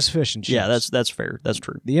 It says fish and chips. Yeah, that's fair. That's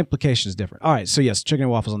true. The implication is different. All right, so yes, chicken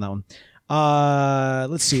and waffles on that one.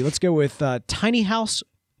 Let's see. Let's go with tiny house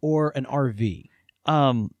or an RV.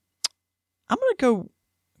 I'm gonna go.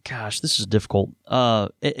 Gosh, this is difficult.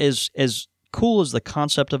 As cool as the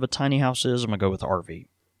concept of a tiny house is, I'm gonna go with RV.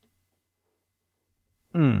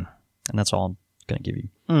 And that's all I'm gonna give you.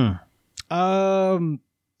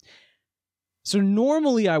 So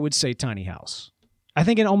normally I would say tiny house. I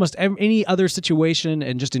think in almost any other situation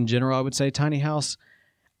and just in general, I would say tiny house.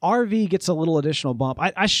 RV gets a little additional bump.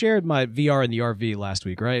 I shared my VR in the RV last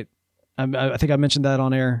week, right? I think I mentioned that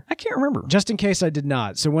on air. I can't remember. Just in case I did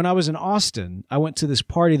not. So when I was in Austin, I went to this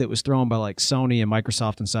party that was thrown by like Sony and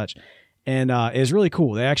Microsoft and such. And it was really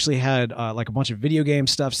cool. They actually had like a bunch of video game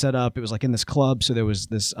stuff set up. It was like in this club, so there was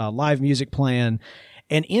this live music playing.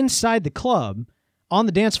 And inside the club, on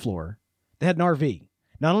the dance floor, they had an RV.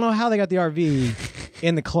 Now, I don't know how they got the RV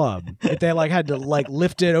in the club. If they like had to like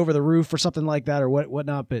lift it over the roof or something like that or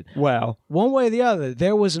whatnot. But wow, one way or the other,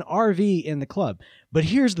 there was an RV in the club. But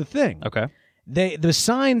here's the thing. Okay. The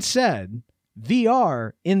sign said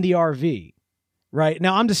VR in the RV. Right?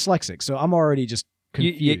 Now, I'm dyslexic, so I'm already just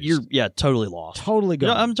confused. You're totally lost. Totally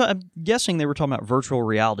gone. I'm guessing they were talking about virtual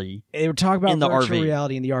reality. They were talking about in the virtual RV.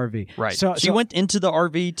 reality in the RV. Right. So you went into the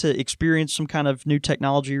RV to experience some kind of new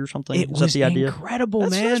technology or something? It Is that was the idea? incredible,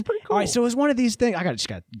 That's man. pretty cool. All right, so it was one of these things. I just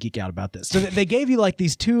got to geek out about this. So they gave you like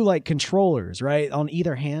these two like controllers, right, on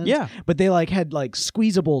either hand. Yeah. But they like had like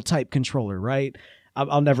squeezable type controller, right?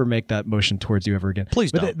 I'll never make that motion towards you ever again.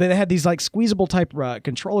 Please don't. But they had these like squeezable type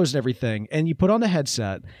controllers and everything, and you put on the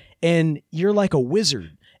headset, and you're like a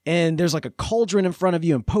wizard. And there's like a cauldron in front of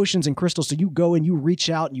you and potions and crystals. So you go and you reach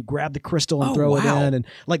out and you grab the crystal and throw it in. And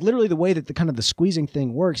like literally the way that the kind of the squeezing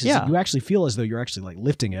thing works is that you actually feel as though you're actually like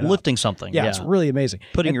lifting it up. Lifting something. Yeah, it's really amazing.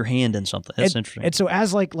 Putting your hand in something. That's interesting. And so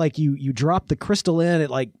as like you drop the crystal in, it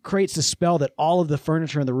like creates the spell that all of the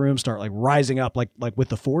furniture in the room start like rising up like with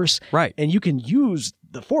the force. Right. And you can use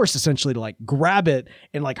the force essentially to like grab it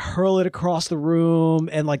and like hurl it across the room,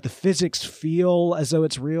 and like the physics feel as though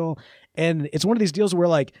it's real. And it's one of these deals where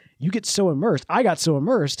like you get so immersed. I got so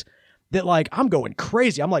immersed that like I'm going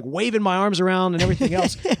crazy. I'm like waving my arms around and everything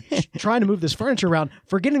else, trying to move this furniture around,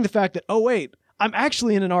 forgetting the fact that, oh wait, I'm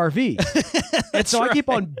actually in an RV. And so I keep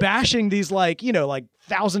on bashing these like, you know, like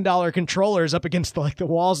 $1,000 controllers up against like the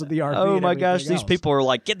walls of the RV. Oh and my gosh, everything these else. people are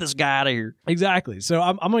like, get this guy out of here. Exactly. So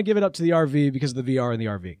I'm going to give it up to the RV because of the VR and the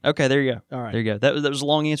RV. Okay, there you go. All right. There you go. That was a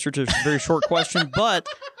long answer to a very short question, but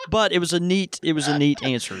it was a neat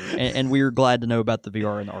answer, and we were glad to know about the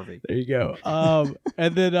VR and the RV. There you go.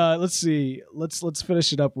 And then let's see. Let's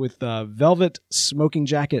finish it up with Velvet Smoking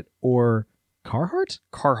Jacket or Carhartt?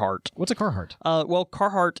 Carhartt. What's a Carhartt? Well,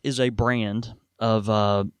 Carhartt is a brand of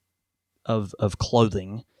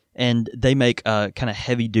clothing, and they make kind of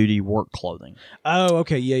heavy duty work clothing. Oh,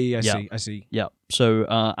 okay. Yeah. I see. Yeah. So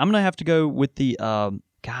I'm gonna have to go with the.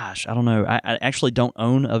 Gosh, I don't know. I actually don't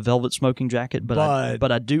own a Velvet Smoking Jacket, but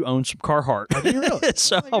I do own some Carhartt. Do you really?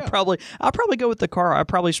 So I'll probably go with the Carhartt. I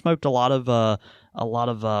probably smoked a lot of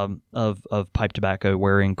pipe tobacco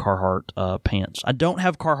wearing Carhartt pants. I don't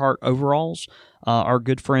have Carhartt overalls. Our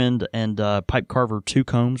good friend and pipe carver Two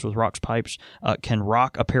Combs with Rocks Pipes can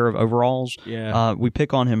rock a pair of overalls. Yeah. We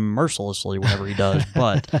pick on him mercilessly whenever he does,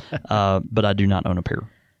 but I do not own a pair.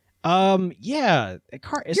 Yeah.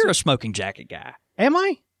 You're a smoking jacket guy. Am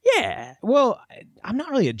I? Yeah. Well, I'm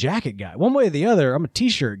not really a jacket guy. One way or the other, I'm a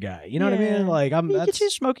t-shirt guy. You know what I mean? Like You get you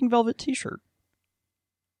a smoking velvet t-shirt.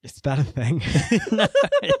 Is that a thing? No,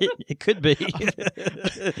 it could be.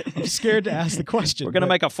 I'm scared to ask the question. We're gonna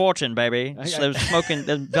make a fortune, baby.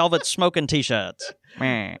 The velvet smoking t-shirts.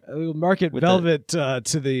 We'll market With velvet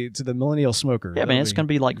to the millennial smoker. Yeah, man, it's gonna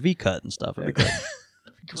be like V-cut and stuff. It'd be great.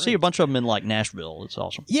 See a bunch of them in like Nashville. It's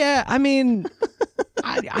awesome. Yeah, I mean,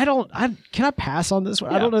 can I pass on this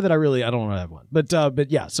one? Yeah. I don't know that I don't have one. But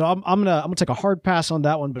yeah, so I'm gonna take a hard pass on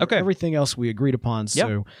that one. But Okay. everything else we agreed upon.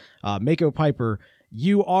 So Mako Piper,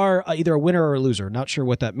 you are either a winner or a loser. Not sure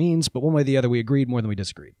what that means, but one way or the other, we agreed more than we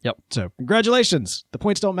disagreed. Yep. So congratulations. The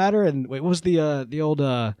points don't matter. And wait, what was the old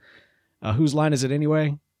Whose Line Is It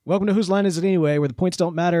Anyway? Welcome to Whose Line Is It Anyway, where the points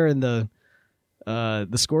don't matter and the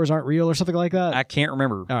scores aren't real or something like that. I can't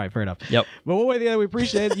remember. All right, fair enough. Yep. But one way or the other, we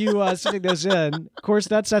appreciate you sending those in. Of course,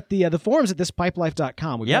 that's at the forums at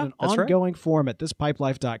thispipelife.com. We've got an that's right. ongoing forum at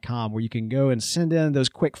thispipelife.com where you can go and send in those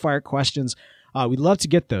quick fire questions. We'd love to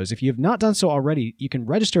get those. If you have not done so already, you can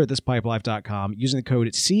register at thispipelife.com using the code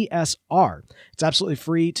CSR. It's absolutely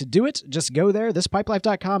free to do it. Just go there,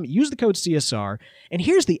 thispipelife.com, use the code CSR. And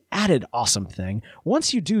here's the added awesome thing.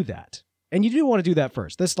 Once you do that, and you do want to do that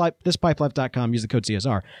first, thispipelife.com, use the code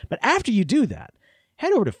CSR. But after you do that,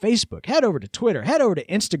 head over to Facebook, head over to Twitter, head over to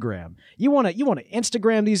Instagram. You want to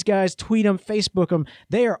Instagram these guys, tweet them, Facebook them.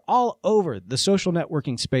 They are all over the social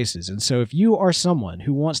networking spaces. And so if you are someone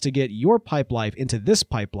who wants to get your pipe life into this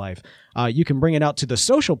pipe life, you can bring it out to the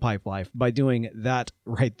social pipe life by doing that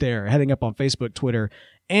right there, heading up on Facebook, Twitter,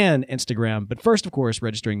 and Instagram. But first, of course,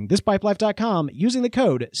 registering thispipelife.com using the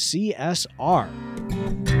code CSR.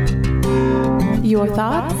 Your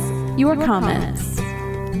thoughts, your comments,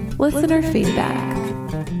 listener feedback.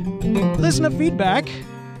 Listener feedback.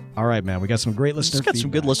 All right, man. We got some great listener It's got feedback.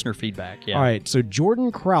 some good listener feedback. Yeah. All right, so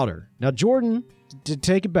Jordan Crowder. Now, Jordan, to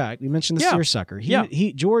take it back, you mentioned the seersucker.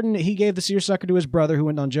 Jordan, he gave the seersucker to his brother who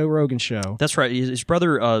went on Joe Rogan's show. That's right. His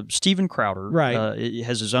brother, Steven Crowder,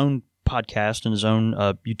 has his own podcast and his own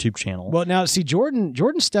YouTube channel. Well, now see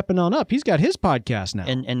Jordan's stepping on up. He's got his podcast now,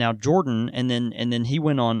 and now Jordan, and then he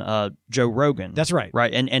went on Joe Rogan. That's right,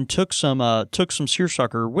 and took some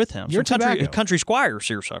seersucker with him. Your country Squire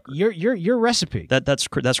seersucker. Your recipe. That's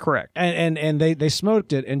correct. And they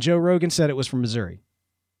smoked it, and Joe Rogan said it was from Missouri,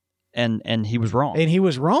 and he was wrong. And he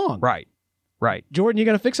was wrong. Right. Jordan, you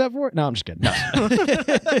gonna fix that for it? No, I'm just kidding. No.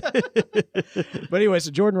 But anyway,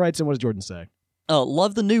 so Jordan writes in. What does Jordan say?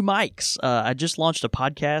 Love the new mics. I just launched a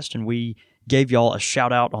podcast, and we gave y'all a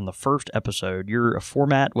shout out on the first episode. Your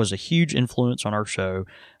format was a huge influence on our show.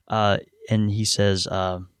 And he says,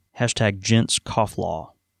 hashtag Gents Cough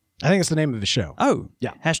Law. I think it's the name of the show. Oh,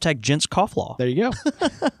 yeah. Hashtag Gents Cough Law. There you go.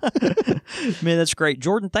 Man, that's great.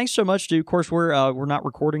 Jordan, thanks so much, dude. Of course, we're not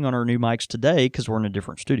recording on our new mics today because we're in a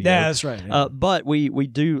different studio. Yeah, that's right. Yeah. But we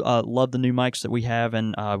do love the new mics that we have,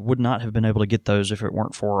 and would not have been able to get those if it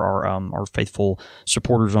weren't for our faithful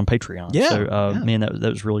supporters on Patreon. Yeah. So, man, that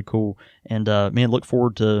was really cool. And, man, look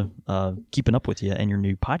forward to keeping up with you and your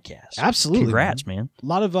new podcast. Absolutely. Congrats, man. A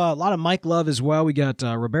lot of mic love as well. We got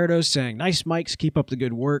Roberto saying, nice mics, keep up the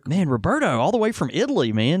good work. Man, Roberto, all the way from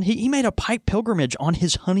Italy, man. He made a pipe pilgrimage on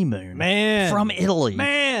his honeymoon. Man. From Italy.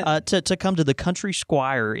 Man. To come to the Country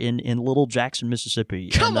Squire in Little Jackson, Mississippi.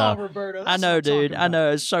 Come on, Roberto. I know, dude. I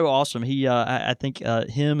know. It's so awesome. He, I think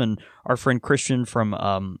him and our friend Christian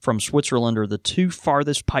from Switzerland are the two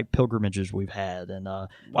farthest pipe pilgrimages we've had. And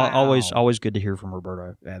always good to hear from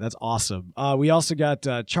Roberto. Yeah, that's awesome. We also got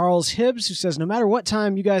Charles Hibbs, who says, no matter what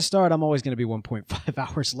time you guys start, I'm always going to be 1.5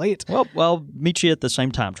 hours late. Well, meet you at the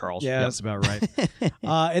same time, Charles. Yeah, that's about right.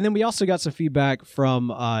 And then we also got some feedback from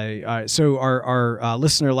so our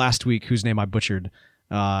listener last week, whose name I butchered,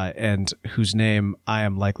 and whose name I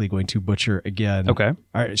am likely going to butcher again. Okay. All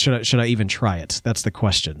right, should I even try it? That's the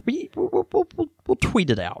question. We'll tweet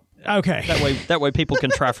it out. Okay. That way people can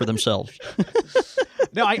try for themselves.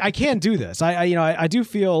 No, I can do this. I do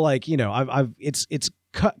feel like it's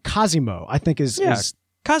Cosimo. I think is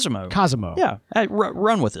Cosimo. Yeah,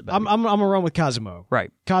 run with it, baby. I'm gonna run with Cosimo.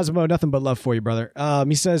 Right. Cosimo, nothing but love for you, brother.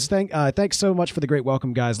 He says, thanks so much for the great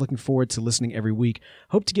welcome, guys. Looking forward to listening every week.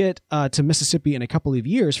 Hope to get to Mississippi in a couple of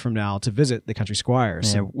years from now to visit the Country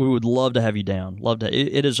Squires. Yeah, we would love to have you down. Love to.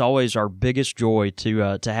 It is always our biggest joy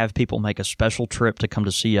to have people make a special trip to come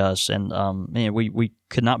to see us, and man, we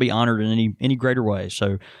could not be honored in any greater way.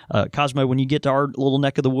 So, Cosmo, when you get to our little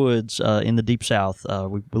neck of the woods in the Deep South,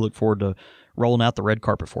 we look forward to rolling out the red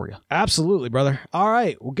carpet for you. Absolutely, brother. All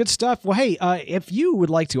right. Well, good stuff. Well, hey, if you would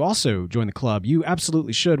like to also join the club, you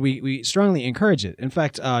absolutely should. We strongly encourage it. In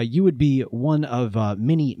fact, you would be one of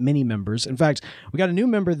many members. In fact, we got a new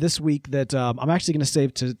member this week that I'm actually going to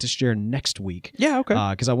save to share next week. Yeah, okay.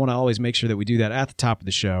 Because I want to always make sure that we do that at the top of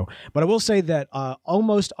the show. But I will say that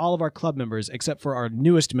almost all of our club members, except for our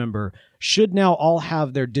newest member, should now all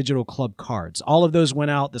have their digital club cards. All of those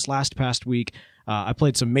went out this past week. I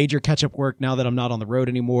played some major catch-up work now that I'm not on the road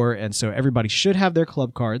anymore, and so everybody should have their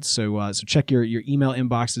club cards. So check your email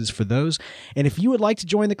inboxes for those. And if you would like to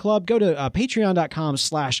join the club, go to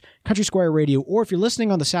patreon.com/Country Squire Radio, or if you're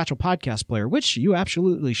listening on the Satchel Podcast Player, which you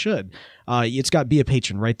absolutely should, it's got Be a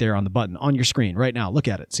Patron right there on the button on your screen right now. Look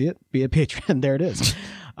at it. See it? Be a Patron. There it is.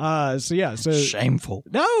 So shameful.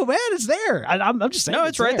 No, man, it's there. I'm just saying. No,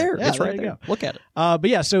 it's right there. Yeah, it's right there. there. Look at it. But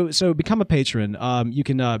yeah, so become a patron. You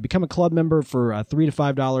can become a club member for $3 to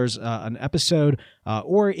 $5 an episode.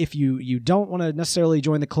 Or if you don't want to necessarily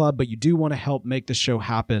join the club, but you do want to help make the show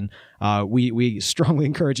happen, we strongly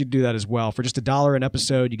encourage you to do that as well. For just $1 an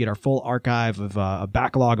episode, you get our full archive of a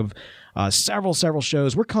backlog of several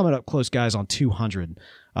shows. We're coming up close, guys, on 200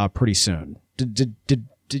 pretty soon.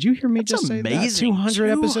 Did you hear me just say that? 200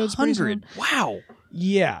 episodes? 200. Wow.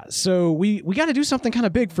 Yeah. So we got to do something kind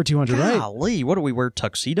of big for 200, right? Golly, what do we wear?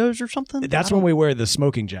 Tuxedos or something? That's when we wear the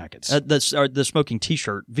smoking jackets. The smoking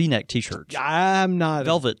T-shirt, V-neck T-shirts. I'm not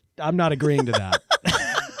velvet. I'm not agreeing to that.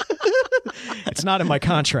 It's not in my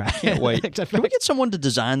contract. Can't wait. Can we get someone to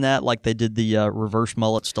design that like they did the reverse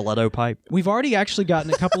mullet stiletto pipe? We've already actually gotten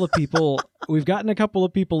a couple of people. We've gotten a couple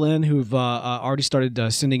of people in who've already started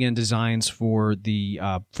sending in designs for the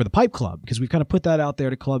Pipe Club, because we've kind of put that out there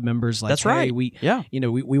to club members. Like, that's right. Hey, we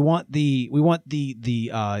want the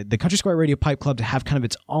Country Squire Radio Pipe Club to have kind of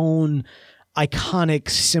its own iconic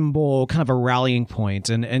symbol, kind of a rallying point,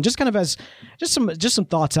 and just kind of as just some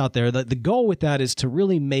thoughts out there. The goal with that is to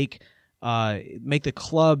really make the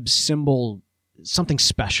club symbol something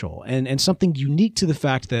special and something unique to the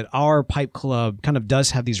fact that our pipe club kind of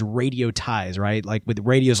does have these radio ties, right? Like with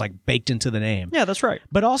radios like baked into the name. Yeah, that's right.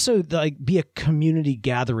 But also like be a community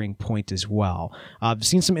gathering point as well. I've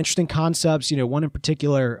seen some interesting concepts. One in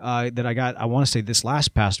particular that I want to say this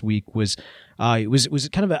past week was it was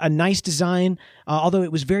kind of a nice design, although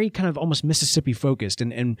it was very kind of almost Mississippi focused.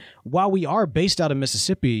 And while we are based out of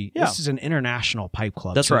Mississippi, this is an international pipe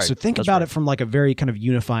club. That's right. So think about it from like a very kind of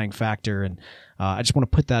unifying factor. And I just want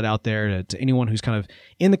to put that out there to anyone who's kind of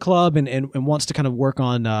in the club and wants to kind of work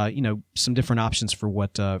on some different options for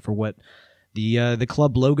what the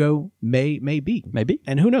club logo may be. Maybe.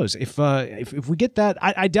 And who knows if we get that,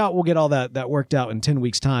 I doubt we'll get all that worked out in 10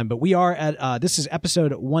 weeks time, but we are at this is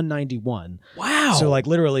episode 191. Wow. So like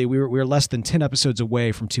literally we're less than 10 episodes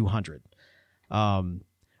away from 200.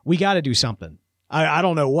 We got to do something. I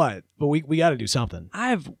don't know what, but we got to do something.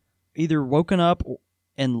 I've either woken up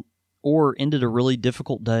or ended a really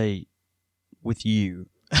difficult day with you.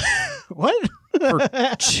 What? For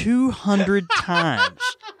 200 times.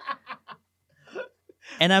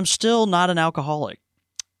 And I'm still not an alcoholic.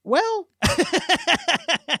 Well,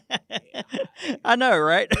 I know,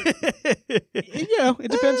 right?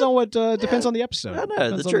 it depends on what depends on the episode. I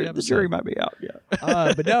know the jury might be out.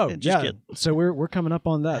 Yeah, but no, just kidding. So we're coming up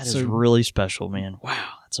on that. That is really special, man.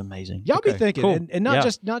 Wow, that's amazing. Y'all be thinking, cool. and not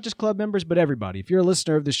just club members, but everybody. If you're a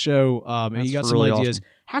listener of the show and you got some really ideas, awesome.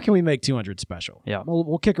 How can we make 200 special? Yeah,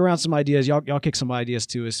 we'll kick around some ideas. Y'all kick some ideas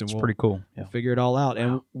to us, and it's pretty cool. We'll figure it all out. Wow.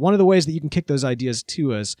 And one of the ways that you can kick those ideas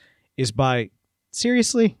to us is by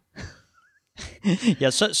seriously. Yeah,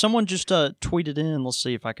 so someone just tweeted in. Let's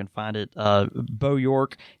see if I can find it. Bo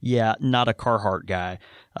York, not a Carhartt guy.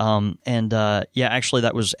 Actually,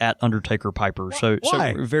 that was at Undertaker Piper. So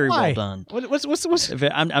very well done. What's?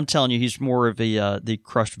 I'm telling you, he's more of the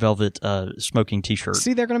crushed velvet smoking T-shirt.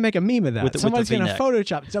 See, they're gonna make a meme of that. Somebody's gonna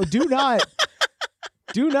Photoshop. So do not.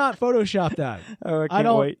 Do not Photoshop that. Oh, I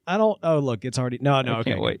can't wait. I don't. Oh, look, it's already. No.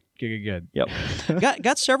 Okay, can't wait. Good. Yep.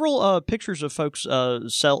 got several pictures of folks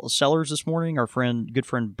sellers this morning. Our good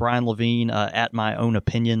friend Brian Levine at My Own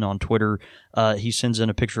Opinion on Twitter. He sends in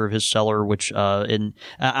a picture of his cellar, which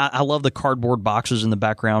I love the cardboard boxes in the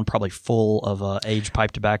background, probably full of aged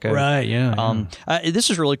pipe tobacco. Right. Yeah. This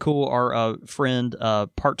is really cool. Our friend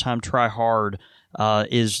Part-Time Try Hard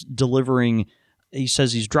is delivering. He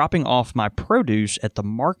says he's dropping off my produce at the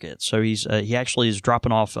market. So he actually is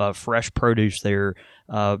dropping off fresh produce there.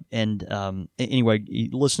 Anyway,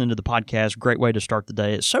 listening to the podcast, great way to start the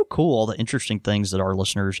day. It's so cool, all the interesting things that our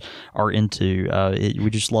listeners are into. We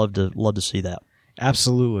just love to see that.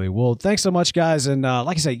 Absolutely. Well, thanks so much, guys. And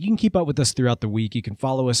like I said, you can keep up with us throughout the week. You can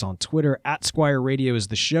follow us on Twitter at Squire Radio is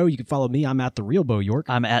the show. You can follow me. I'm at The Real Bo York.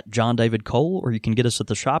 I'm at John David Cole, or you can get us at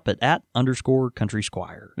the shop at @_Country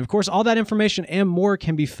Squire. And of course, all that information and more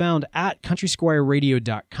can be found at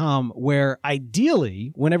countrysquireradio.com, where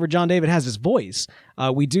ideally, whenever John David has his voice,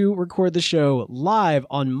 we do record the show live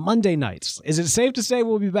on Monday nights. Is it safe to say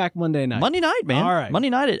we'll be back Monday night? Monday night, man. All right. Monday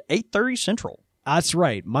night at 8:30 Central. That's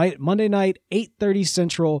right. Monday night, 8:30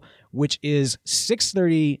 Central, which is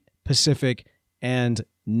 6:30 Pacific and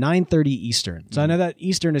 9:30 Eastern. So I know that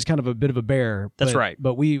Eastern is kind of a bit of a bear. That's right.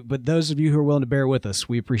 But those of you who are willing to bear with us,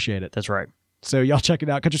 we appreciate it. That's right. So y'all check it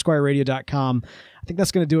out, countrysquireradio.com. I think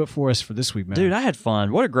that's going to do it for us for this week, man. Dude, I had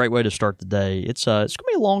fun. What a great way to start the day. It's going to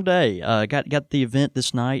be a long day. Got the event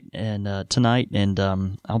this night and tonight, and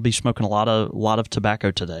I'll be smoking a lot of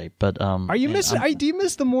tobacco today. But are you missing? Do you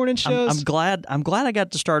miss the morning shows? I'm glad I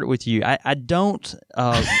got to start it with you. I don't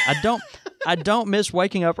miss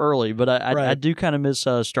waking up early, but I do kind of miss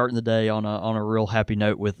starting the day on a real happy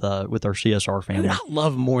note with our CSR family. Dude, I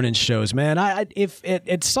love morning shows, man. If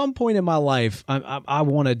at some point in my life I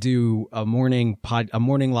want to do a morning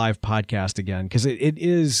live podcast again, because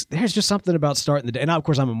there's just something about starting the day. And of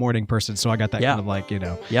course I'm a morning person, so I got that kind of like,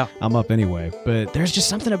 I'm up anyway. But there's just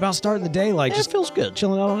something about starting the day, like just it feels good,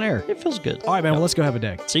 chilling out on air. It feels good. All right, man. Well, let's go have a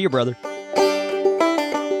day. See you, brother.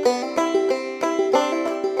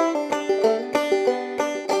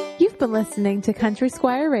 You've been listening to Country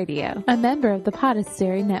Squire Radio, a member of the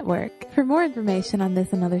Podastery Network. For more information on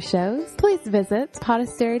this and other shows, please visit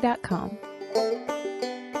podastery.com.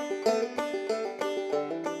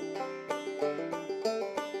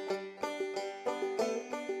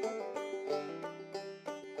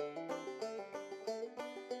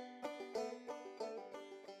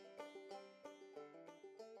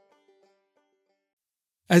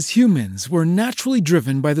 As humans, we're naturally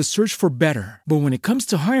driven by the search for better. But when it comes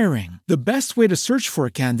to hiring, the best way to search for a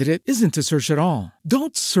candidate isn't to search at all.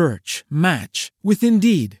 Don't search, match with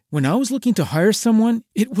Indeed. When I was looking to hire someone,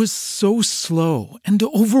 it was so slow and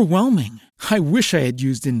overwhelming. I wish I had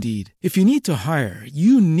used Indeed. If you need to hire,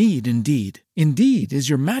 you need Indeed. Indeed is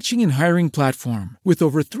your matching and hiring platform with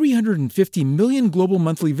over 350 million global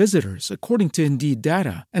monthly visitors, according to Indeed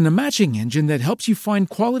data, and a matching engine that helps you find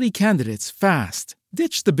quality candidates fast.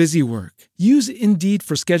 Ditch the busy work. Use Indeed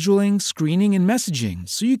for scheduling, screening, and messaging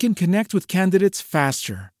so you can connect with candidates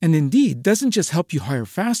faster. And Indeed doesn't just help you hire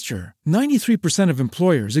faster. 93% of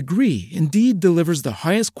employers agree Indeed delivers the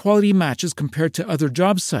highest quality matches compared to other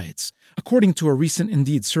job sites, according to a recent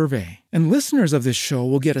Indeed survey. And listeners of this show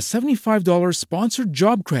will get a $75 sponsored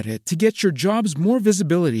job credit to get your jobs more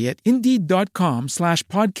visibility at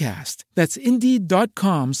Indeed.com/podcast. That's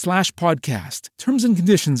Indeed.com/podcast. Terms and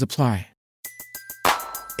conditions apply.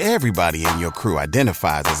 Everybody in your crew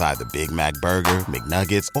identifies as either Big Mac Burger,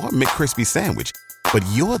 McNuggets, or McCrispy Sandwich. But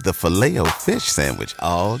you're the Filet-O-Fish Sandwich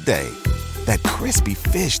all day. That crispy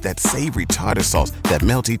fish, that savory tartar sauce, that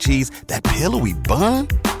melty cheese, that pillowy bun.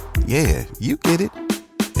 Yeah, you get it.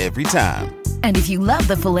 Every time. And if you love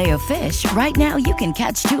the Filet-O-Fish, right now you can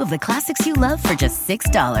catch two of the classics you love for just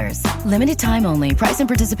 $6. Limited time only. Price and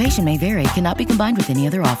participation may vary. Cannot be combined with any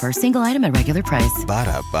other offer. Single item at regular price.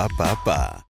 Ba-da-ba-ba-ba.